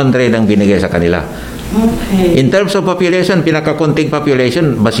probinsya, 200 ang binigay sa kanila. okay. In terms of population, pinakakunting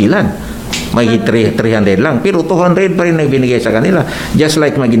population, Basilan. May 300 lang. Pero 200 pa rin na binigay sa kanila. Just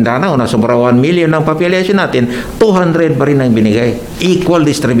like Maguindanao, na sobra 1 million ng population natin, 200 pa rin ang binigay. Equal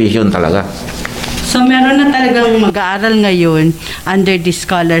distribution talaga. So, meron na talagang mag-aaral ngayon under the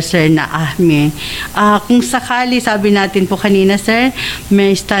scholar, sir, na AHME. Kung sakali, sabi natin po kanina, sir,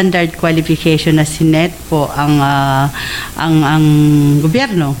 may standard qualification na sinet po ang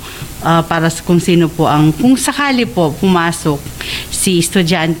gobyerno para kung sino po kung sakali po pumasok si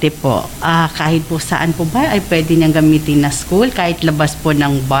estudyante po, kahit po saan po ba ay pwede niyang gamitin na school, kahit labas po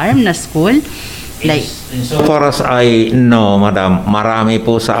ng BARM na school. Like, so far as I know, madam, marami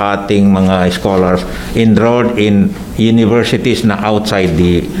po sa ating mga scholars enrolled in universities na outside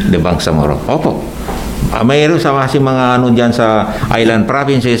the Bangsamoro. Opo. Mayroon sa kasi mga dyan sa island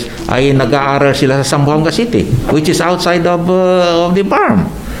provinces ay nag-aaral sila sa Zamboanga City, which is outside of the BARM.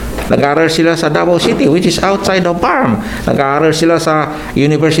 Nag-aaral sila sa Davao City, which is outside of BARM. Nag-aaral sila sa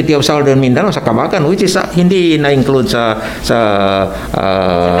University of Southern Mindanao, sa Cabacan, which is hindi na-include sa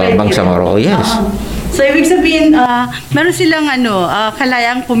Bangsamoro. Yes. So, ibig sabihin, meron silang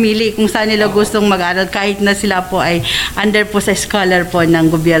kalayang pumili kung saan nila gustong mag-aral kahit na sila po ay under po sa scholar po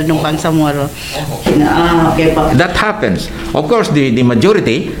ng gobyernong Bangsamoro. Okay po. That happens. Of course, the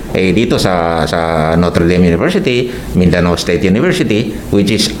majority dito sa Notre Dame University, Mindanao State University,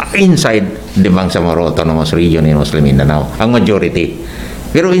 which is inside the Bangsamoro Autonomous Region in Muslim Mindanao, ang majority.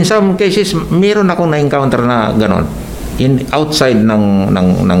 Pero in some cases, meron akong na-encounter na ganon. Outside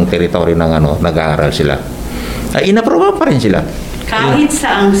ng territory ng nag-aaral sila. Inaproba pa rin sila. Kahit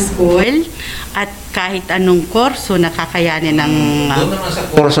sa ang school at kahit anong kurso na kakayanin ng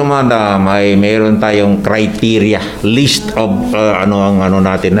kurso, madam, ay meron tayong criteria, list of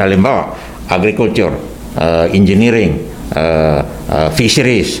natin, halimbawa, agriculture, engineering,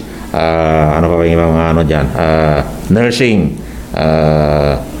 fisheries, ano pa ba yung mga dyan, nursing,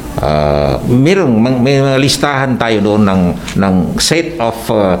 may mga listahan tayo doon ng set of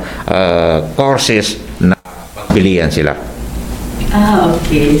courses na pilihan sila.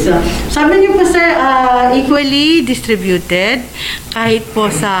 Okay. So, sabi niyo po sir, equally distributed kahit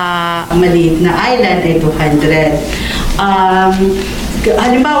po sa maliit na island ay 200.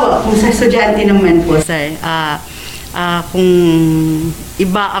 Halimbawa, kung sa estudyante naman po sir, kung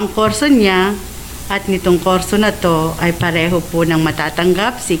iba ang kurso niya at nitong kurso na to ay pareho po ng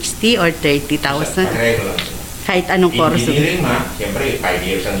matatanggap, 60 or 30,000. Pareho lang. Kahit anong kurso. Engineering siyempre 5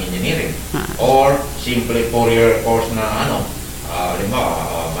 years ang engineering. Or simple 4-year course na halimbawa,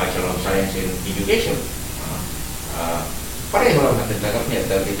 Bachelor of Science in Education. Pareho lang natatanggap niya,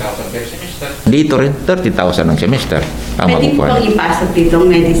 30,000 per semester. Dito rin, 30,000 ang semester. Pwede po bang ipasok dito ang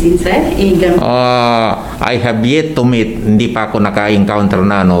medicine, sir? I have yet to meet, hindi pa ako naka-encounter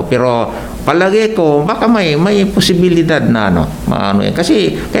na pero palagi ko, baka may posibilidad na yan.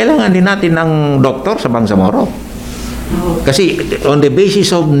 Kasi kailangan din natin ng doktor sa Bangsamoro. Kasi on the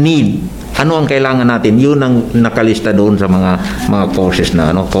basis of need, ano ang kailangan natin? Yun ang nakalista doon sa mga courses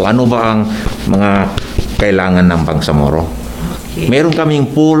na kung ano ba ang mga kailangan ng Bangsamoro. Okay. Meron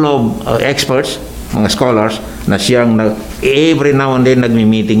kaming pool of experts, mga scholars, na siyang every now and then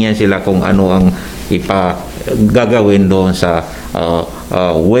nagmi-meeting yan sila kung ano ang gagawin doon sa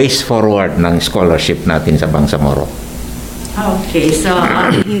ways forward ng scholarship natin sa Bangsamoro. Okay, so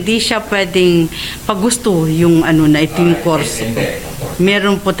hindi siya pwedeng paggusto yung yung course.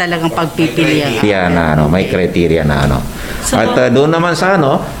 Meron po talagang pagpipilian. May criteria na So, at doon naman sa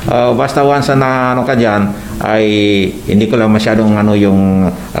basta once na ka dyan, ay hindi ko lang masyadong yung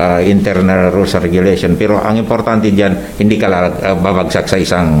internal rules and regulation, pero ang importante dyan, hindi ka babagsak sa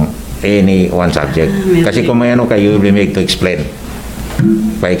isang any one subject. Kasi kung may ka, you will be made to explain.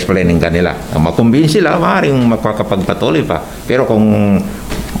 Pa-explaining kanila. Makumbinsi sila, maaaring makakapagpatuloy pa. Pero kung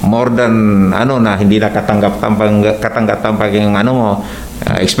more than na hindi na katanggap-tampag yung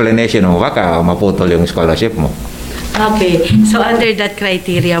explanation mo, baka maputol yung scholarship mo. Okay. So under that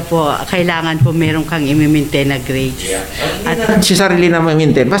criteria po, kailangan po meron kang i-maintain na grades. At si sarili na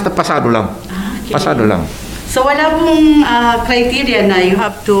ma-maintain, basta pasado lang. Okay. Pasado lang. So wala pong criteria na you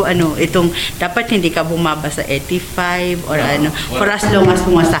have to itong dapat hindi ka bumaba sa 85 or for as long as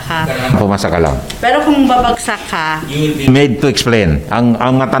pumasa ka. Pumasa ka lang. Pero kung babagsak ka, you will be made to explain. Ang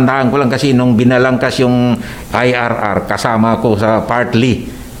matandaan ko lang kasi nung binalangkas yung IRR, kasama ko sa partly.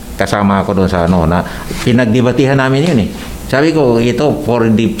 Kasama ko doon sa na pinagdebatihan namin yun eh. Sabi ko, ito for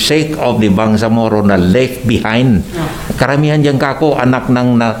the sake of the Bangsamoro na left behind. Karamihan dyan anak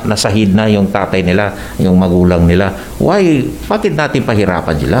ng nasahid na yung tatay nila, yung magulang nila. Bakit natin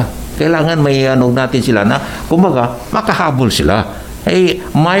pahirapan sila? Kailangan may natin sila na, kumbaga, makahabol sila.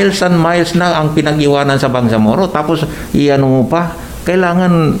 Miles and miles na ang pinag-iwanan sa Bangsamoro. Tapos, mo pa,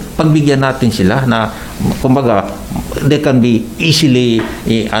 kailangan pagbigyan natin sila na, kumbaga, they can be easily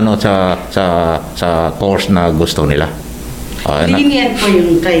sa course na gusto nila. Lenient po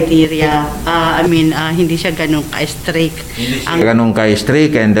yung criteria. Hindi siya ganun ka-strict. Ganun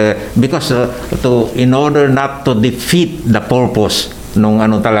ka-strict and because in order not to defeat the purpose nung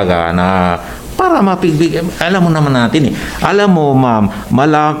talaga na para mapigbigay. Alam mo naman natin Alam mo ma'am,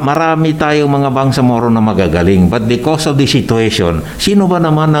 marami tayong mga Bangsamoro na magagaling, but because of the situation, sino ba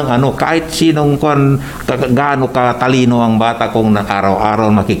naman ng kahit sinong gaano katalino ang bata kung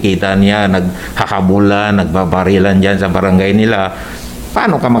araw-araw makikita niya naghahabulan, nagbabarilan diyan sa barangay nila,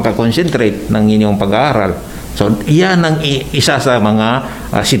 paano ka makakonsentrate ng inyong pag-aaral? So yan ang isa sa mga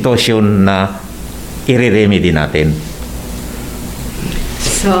sitwasyon na i-remedy natin.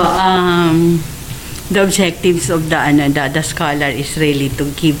 So, the objectives of the scholar is really to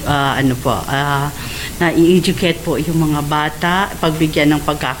give, na i-educate po yung mga bata, pagbigyan ng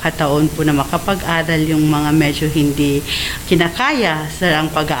pagkakataon po na makapag-aral yung mga medyo hindi kinakaya sa ang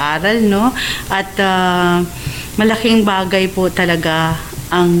pag-aaral, At malaking bagay po talaga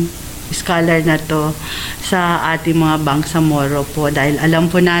ang scholar na to sa ating mga Bangsamoro po dahil alam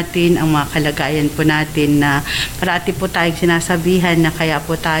po natin ang mga kalagayan po natin na parati po tayong sinasabihan na kaya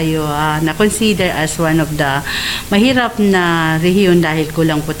po tayo na-consider as one of the mahirap na rehiyon dahil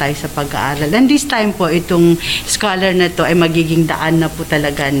kulang po tayo sa pag-aaral. And this time po itong scholar na to ay magiging daan na po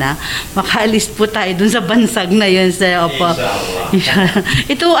talaga na makaalis po tayo dun sa bansag na yun sa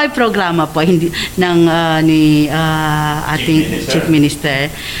ito ay programa po hindi ng ni ating Chief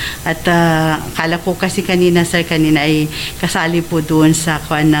Minister at At kala ko kasi kanina sir, kanina ay kasali po doon sa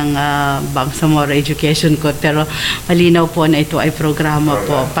kuan ng Bangsamoro Education ko, pero malinaw po na ito ay programa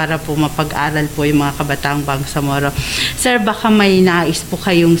po para po mapag-aral po yung mga kabataang Bangsamoro. Sir, baka may nais po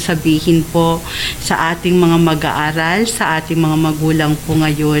kayong sabihin po sa ating mga mag-aaral, sa ating mga magulang po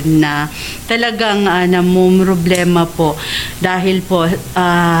ngayon na talagang namumroblema po dahil po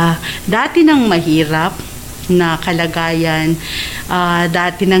dati nang mahirap na kalagayan,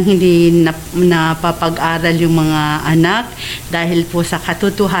 dati nang hindi napapag-aral yung mga anak dahil po sa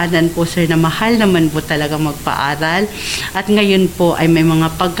katotohanan po sir na mahal naman po talaga magpaaral, at ngayon po ay may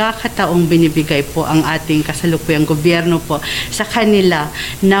mga pagkakataong binibigay po ang ating kasalukuyang gobyerno po sa kanila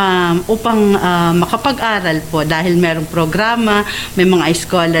na upang makapag-aral po dahil merong programa, may mga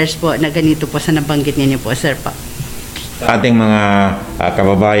scholars po na ganito po sa nabanggit niyo po sir pa. Ating mga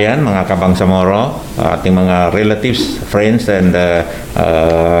kababayan, mga kabangsamoro, ating mga relatives, friends, and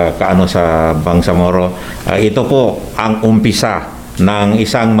kaano sa Bangsamoro, ito po ang umpisa ng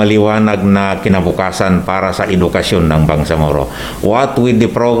isang maliwanag na kinabukasan para sa edukasyon ng Bangsamoro. What with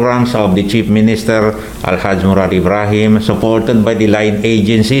the programs of the Chief Minister Alhaj Murad Ibrahim, supported by the line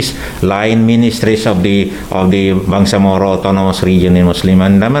agencies, line ministries of the Bangsamoro Autonomous Region in Muslim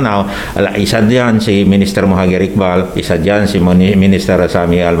Mindanao, isa diyan si Minister Muhagir Iqbal, isa diyan si Minister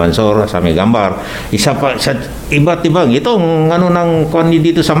Sami Almansor, Sami Gambar, isa pa sa iba't ibang itong ng koni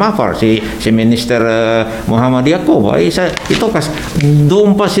dito sa Mafar, si Minister Muhammad Yaqub, isa ito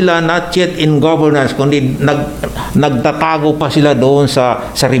doon pa sila not yet in governance, kundi nagtatago pa sila doon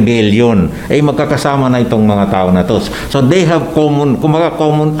sa rebellion. Magkakasama na itong mga tao na to. So they have common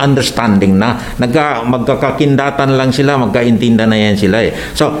understanding na. Magkakakindatan lang sila, magkaintinda na yan sila.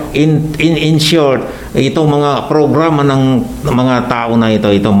 So in short, itong mga programa ng mga tao na ito,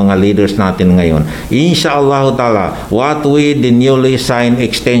 itong mga leaders natin ngayon, inshallah ta'ala, what with the newly signed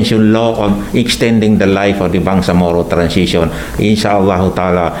extension law on extending the life of the Bangsamoro transition, inshallah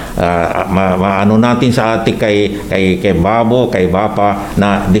ta'ala, maano natin sa ating kay Babo, kay Bapa,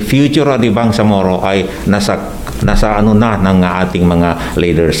 na the future of the Bangsamoro ay nasa ano na ng ating mga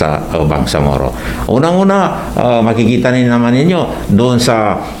leaders sa Bangsamoro. Unang-una, makikita niyo naman ninyo doon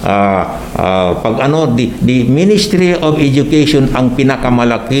sa the Ministry of Education ang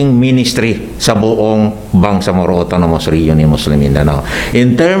pinakamalaking ministry sa buong Bangsamoro Autonomous Region in Muslim Mindanao.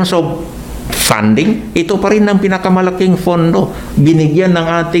 In terms of funding, ito pa rin ang pinakamalaking fondo. Binigyan ng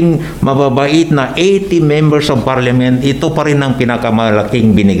ating mababait na 80 members of parliament, ito pa rin ang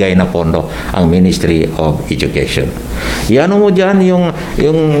pinakamalaking binigay na fondo, ang Ministry of Education. Yan mo dyan yung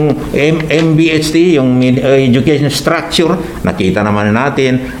MBHT, yung education structure, nakita naman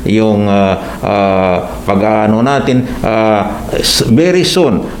natin yung pag-ano natin very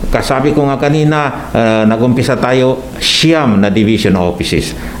soon. Kasabi ko nga kanina, nag-umpisa tayo siyam na division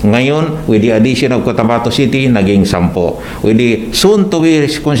offices. Ngayon, with the addition of Cotabato City, naging 10. With the soon to be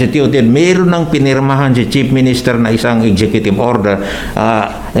constituted, meron ng pinirmahan si Chief Minister na isang executive order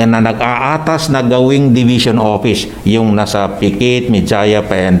na nag-aatas na gawing division office. Yung nasa Pikit, Mijaya,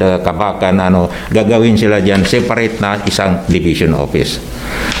 and Kabakan, gagawin sila dyan, separate na isang division office.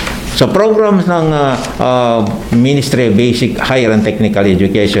 So programs ng Ministry of Basic, Higher and Technical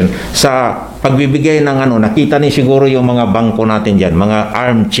Education sa pagbibigay ng nakita ni siguro yung mga bangko natin diyan, mga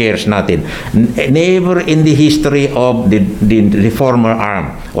armchairs natin. Never in the history of the former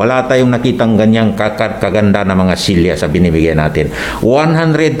arm, wala tayong nakitang ganyang kaganda na mga silya sa binibigay natin.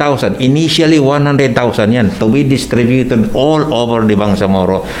 100,000, initially 100,000 yan to be distributed all over the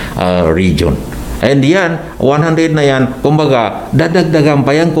Bangsamoro region. And yan, 100 na yan, kumbaga, dadagdagan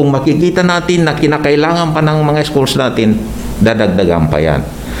pa yan. Kung makikita natin na kinakailangan pa ng mga schools natin, dadagdagan pa yan.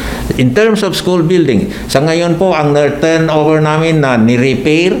 In terms of school building, sa ngayon po, ang turnover namin na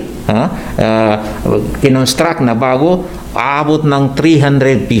ni-repair, kinonstruct na bago, aabot ng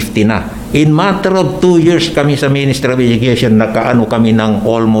 350 na. In matter of 2 years kami sa Ministry of Education, nakaano kami ng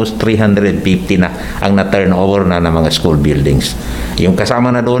almost 350 na ang na-turnover na ng mga school buildings. Yung kasama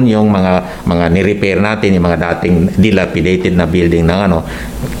na doon, yung mga ni-repair natin, yung mga dating dilapidated na building ng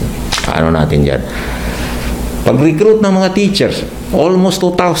ano natin dyan. Pag-recruit ng mga teachers, almost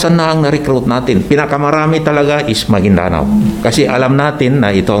 2,000 na ang na-recruit natin. Pinakamarami talaga is Maguindanao. Kasi alam natin na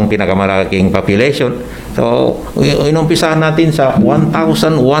ito ang pinakamalaking population. So, inumpisahan natin sa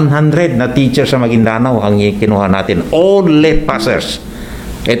 1,100 na teachers sa Maguindanao ang kinuha natin. All late passers.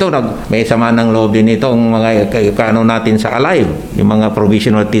 Ito, may sama ng loob din itong mga kano natin sa Alive, yung mga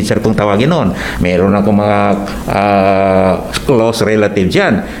provisional teacher kung tawagin noon. Meron akong mga close relative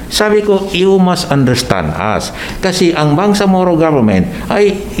dyan. Sabi ko, you must understand us. Kasi ang Bangsamoro government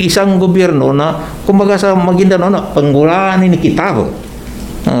ay isang gobyerno na, kumbaga sa Maguindanao, panggulahan ni kita ho.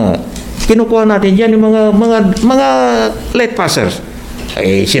 kinukuha natin diyan yung mga late passers.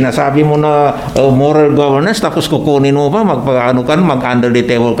 Sinasabi mo na moral governance, tapos kukunin mo pa, mag-under the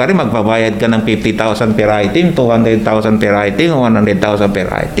table ka rin, magbabayad ka ng 50,000 per item, 200,000 per item, 100,000 per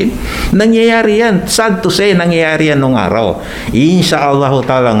item. Nangyayari yan. Sad to say, nangyayari yan nung araw. Inshallah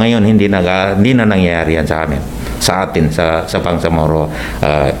ta'ala ngayon, hindi na nangyayari yan sa amin. Sa atin, sa Bangsamoro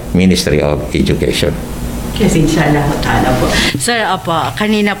Ministry of Education. Yes, inshallah ta'ala po. Sir,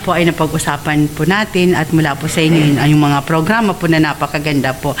 kanina po ay napag-usapan po natin at mula po sa inyo yung mga programa po na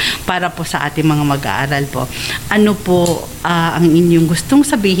napakaganda po para po sa ating mga mag-aaral po. Ano po ang inyong gustong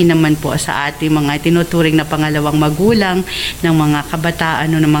sabihin naman po sa ating mga tinuturing na pangalawang magulang ng mga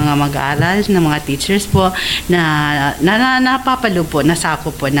kabataan o ng mga mag-aaral, ng mga teachers po na napapalo po, nasako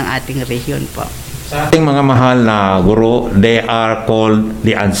po ng ating rehiyon po? Sa ating mga mahal na guro, they are called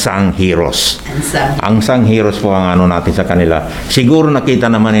the unsung heroes. Unsung heroes po ang natin sa kanila. Siguro nakita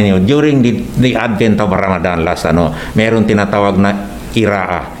naman ninyo, during the advent of Ramadan last, meron tinatawag na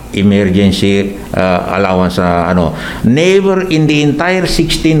IRAA, Emergency Allowance never in the entire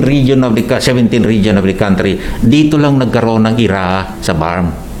 17 region of the country, dito lang nagkaroon ng IRAA sa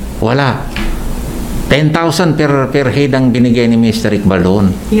Barm. Wala. 10,000 per head ang binigay ni Mr. Iqbal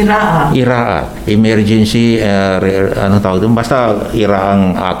doon. IRAA. Emergency, tawag doon? Basta IRAA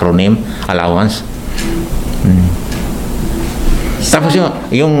ang acronym, allowance. Tapos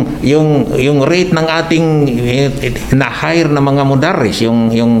yung rate ng ating na-hire na mga mudaris,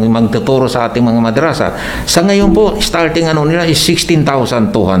 yung magtuturo sa ating mga madrasa, sa ngayon po, starting nila is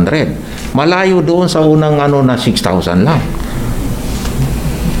 16,200. Malayo doon sa unang na 6,000 lang.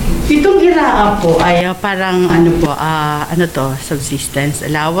 Itong IRAA po ay parang subsistence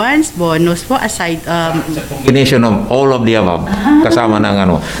allowance, bonus po, aside combination of all of the above, kasama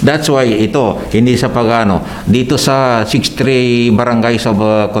ng That's why ito, hindi sa dito sa 63 barangays of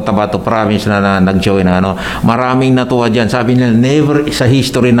Cotabato province na nag-join maraming natuwa dyan. Sabi nila, never sa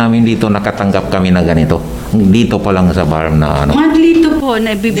history namin dito nakatanggap kami na ganito. Dito pa lang sa Barm na Monthly to po,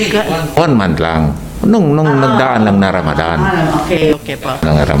 na ibibigay? 1 month lang. Nung nagdaan lang na Ramadan. Okay po.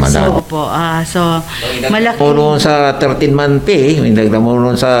 Ng Ramadan. Malaki. Noon sa 13-month pay,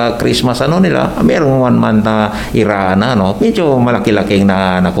 noon sa Christmas nila, merong 1 month na IRAA na, medyo malaki-laking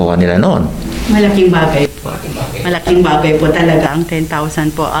na nakuha nila noon. Malaking bagay po. Malaking bagay po talaga ang 10,000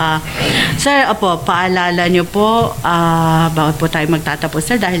 po. Sir, paalala nyo po, bakit po tayo magtatapos,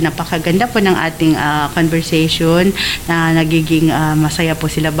 sir, dahil napakaganda po ng ating conversation na nagiging masaya po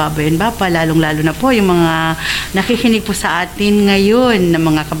sila Baba and Bapa, lalong-lalo na po yung mga nakikinig po sa atin ngayon ng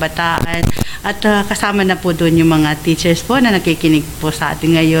mga kabataan at kasama na po doon yung mga teachers po na nakikinig po sa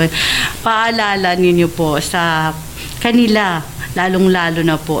atin ngayon. Paalala ninyo po sa kanila, lalong-lalo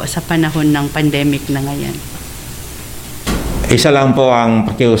na po sa panahon ng pandemic na ngayon. Isa lang po ang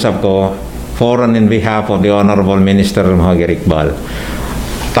pakiusap ko for and in behalf of the Honorable Minister Mahathir Iqbal.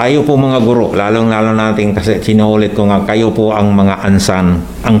 Tayo po mga guro, lalong-lalo natin kasi sinuulit ko nga, kayo po ang mga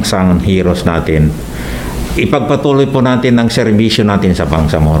unsung heroes natin. Ipagpatuloy po natin ang serbisyo natin sa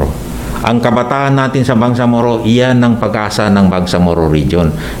Bangsamoro. Ang kabataan natin sa Bangsamoro, iyan ang pag-asa ng Bangsamoro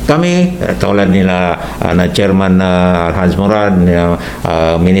region. Kami, tulad nila na Chairman Hans Murad,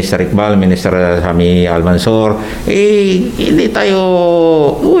 Minister Iqbal, Minister Sami Almansor, hindi tayo,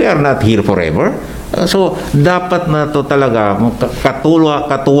 we are not here forever. So, dapat na to talaga,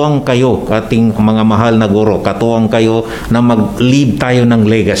 katuwang kayo, ating mga mahal na guro, katuwang kayo na mag-leave tayo ng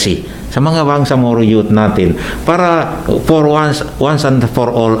legacy sa mga Bangsamoro youth natin para for once and for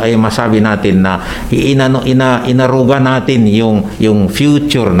all ay masabi natin na inaruga natin yung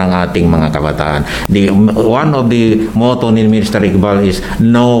future ng ating mga kabataan. One of the motto ni Mr. Iqbal is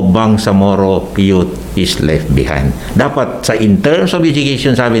no Bangsamoro youth is left behind. Dapat in terms of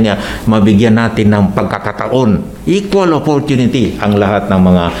education, sabi niya, mabigyan natin ng pagkakataon, equal opportunity ang lahat ng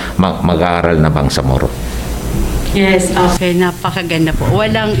mga mag-aaral na Bangsamoro. Yes, okay, napakaganda po.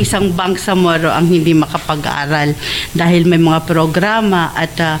 Walang isang Bangsamoro ang hindi makapag-aral dahil may mga programa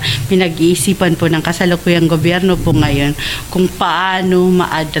at pinag-iisipan po ng kasalukuyang gobyerno po ngayon kung paano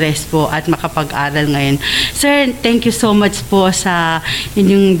ma-address po at makapag-aral ngayon. Sir, thank you so much po sa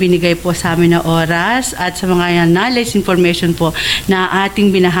inyong binigay po sa amin na oras at sa mga knowledge information po na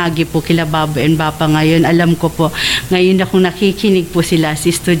ating binahagi po kila Baba and Bapa ngayon. Alam ko po, ngayon na kung nakikinig po sila,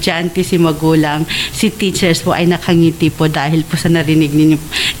 si estudyante, si magulang, si teachers po ay nakangiti po dahil po sa narinig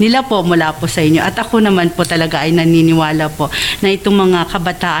nila po mula po sa inyo. At ako naman po talaga ay naniniwala po na itong mga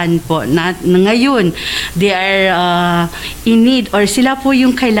kabataan po na ngayon, they are in need or sila po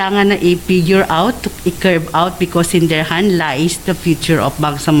yung kailangan na i-figure out i-curve out because in their hand lies the future of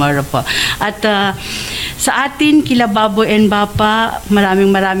Bangsamoro po. At sa atin, kila Babo and Bapa,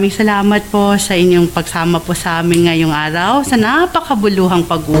 maraming salamat po sa inyong pagsama po sa amin ngayong araw sa napakabuluhang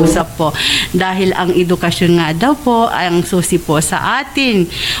pag-uusap po. Dahil ang edukasyon nga daw po ay ang susi po sa atin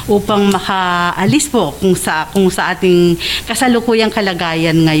upang makaalis po kung sa ating kasalukuyang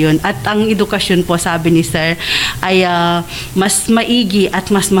kalagayan ngayon. At ang edukasyon po, sabi ni Sir, ay mas maigi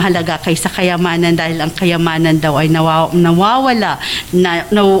at mas mahalaga kaysa kayamanan dahil ang kayamanan daw ay nawawala,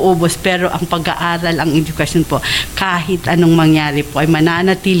 nauubos, pero ang pag-aaral, ang edukasyon po, kahit anong mangyari po ay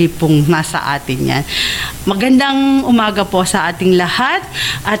mananatili pong nasa atin yan. Magandang umaga po sa ating lahat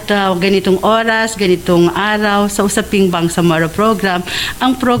at ganitong oras, ganitong araw sa Usaping Bangsamoro Program.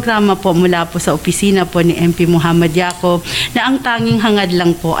 Ang programa po mula po sa opisina po ni MP Muhammad Yacob na ang tanging hangad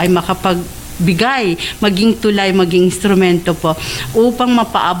lang po ay makapagbigay, maging tulay, maging instrumento po upang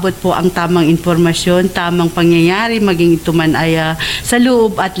mapaabot po ang tamang informasyon, tamang pangyayari, maging ito man ay sa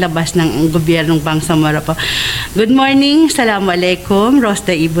loob at labas ng gobyernong Bangsamoro po. Good morning, Assalamualaikum, Rosta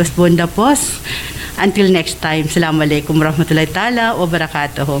Ibos Bonda Pos. Until next time, Assalamualaikum warahmatullahi ta'ala wa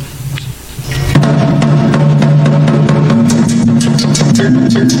barakatuh.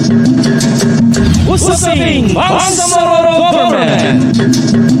 Usaping Bangsamoro Government.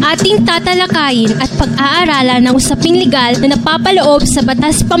 Ating tatalakayin at pag-aaralan ng usaping legal na napapaloob sa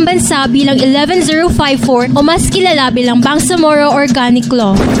Batas Pambansa bilang 11054 o mas kilala bilang Bangsamoro Organic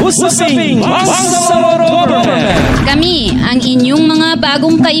Law. Usaping Bangsamoro Government. Kami ang inyong mga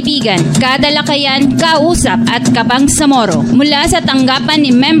bagong kaibigan, kadalakayan, kausap at kabangsamoro mula sa tanggapan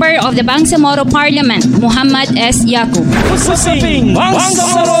ni Member of the Bangsamoro Parliament, Muhammad S. Yacob. Usaping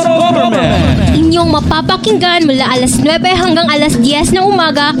Bangsamoro Government. Inyong mapapakinggan mula alas 9 hanggang alas 10 ng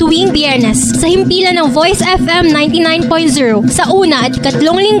umaga tuwing Biyernes sa himpilan ng Voice FM 99.0 sa una at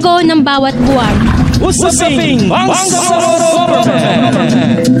ikatlong linggo ng bawat buwan. Usaping Bangsamoro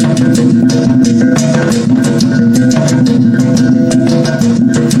Government.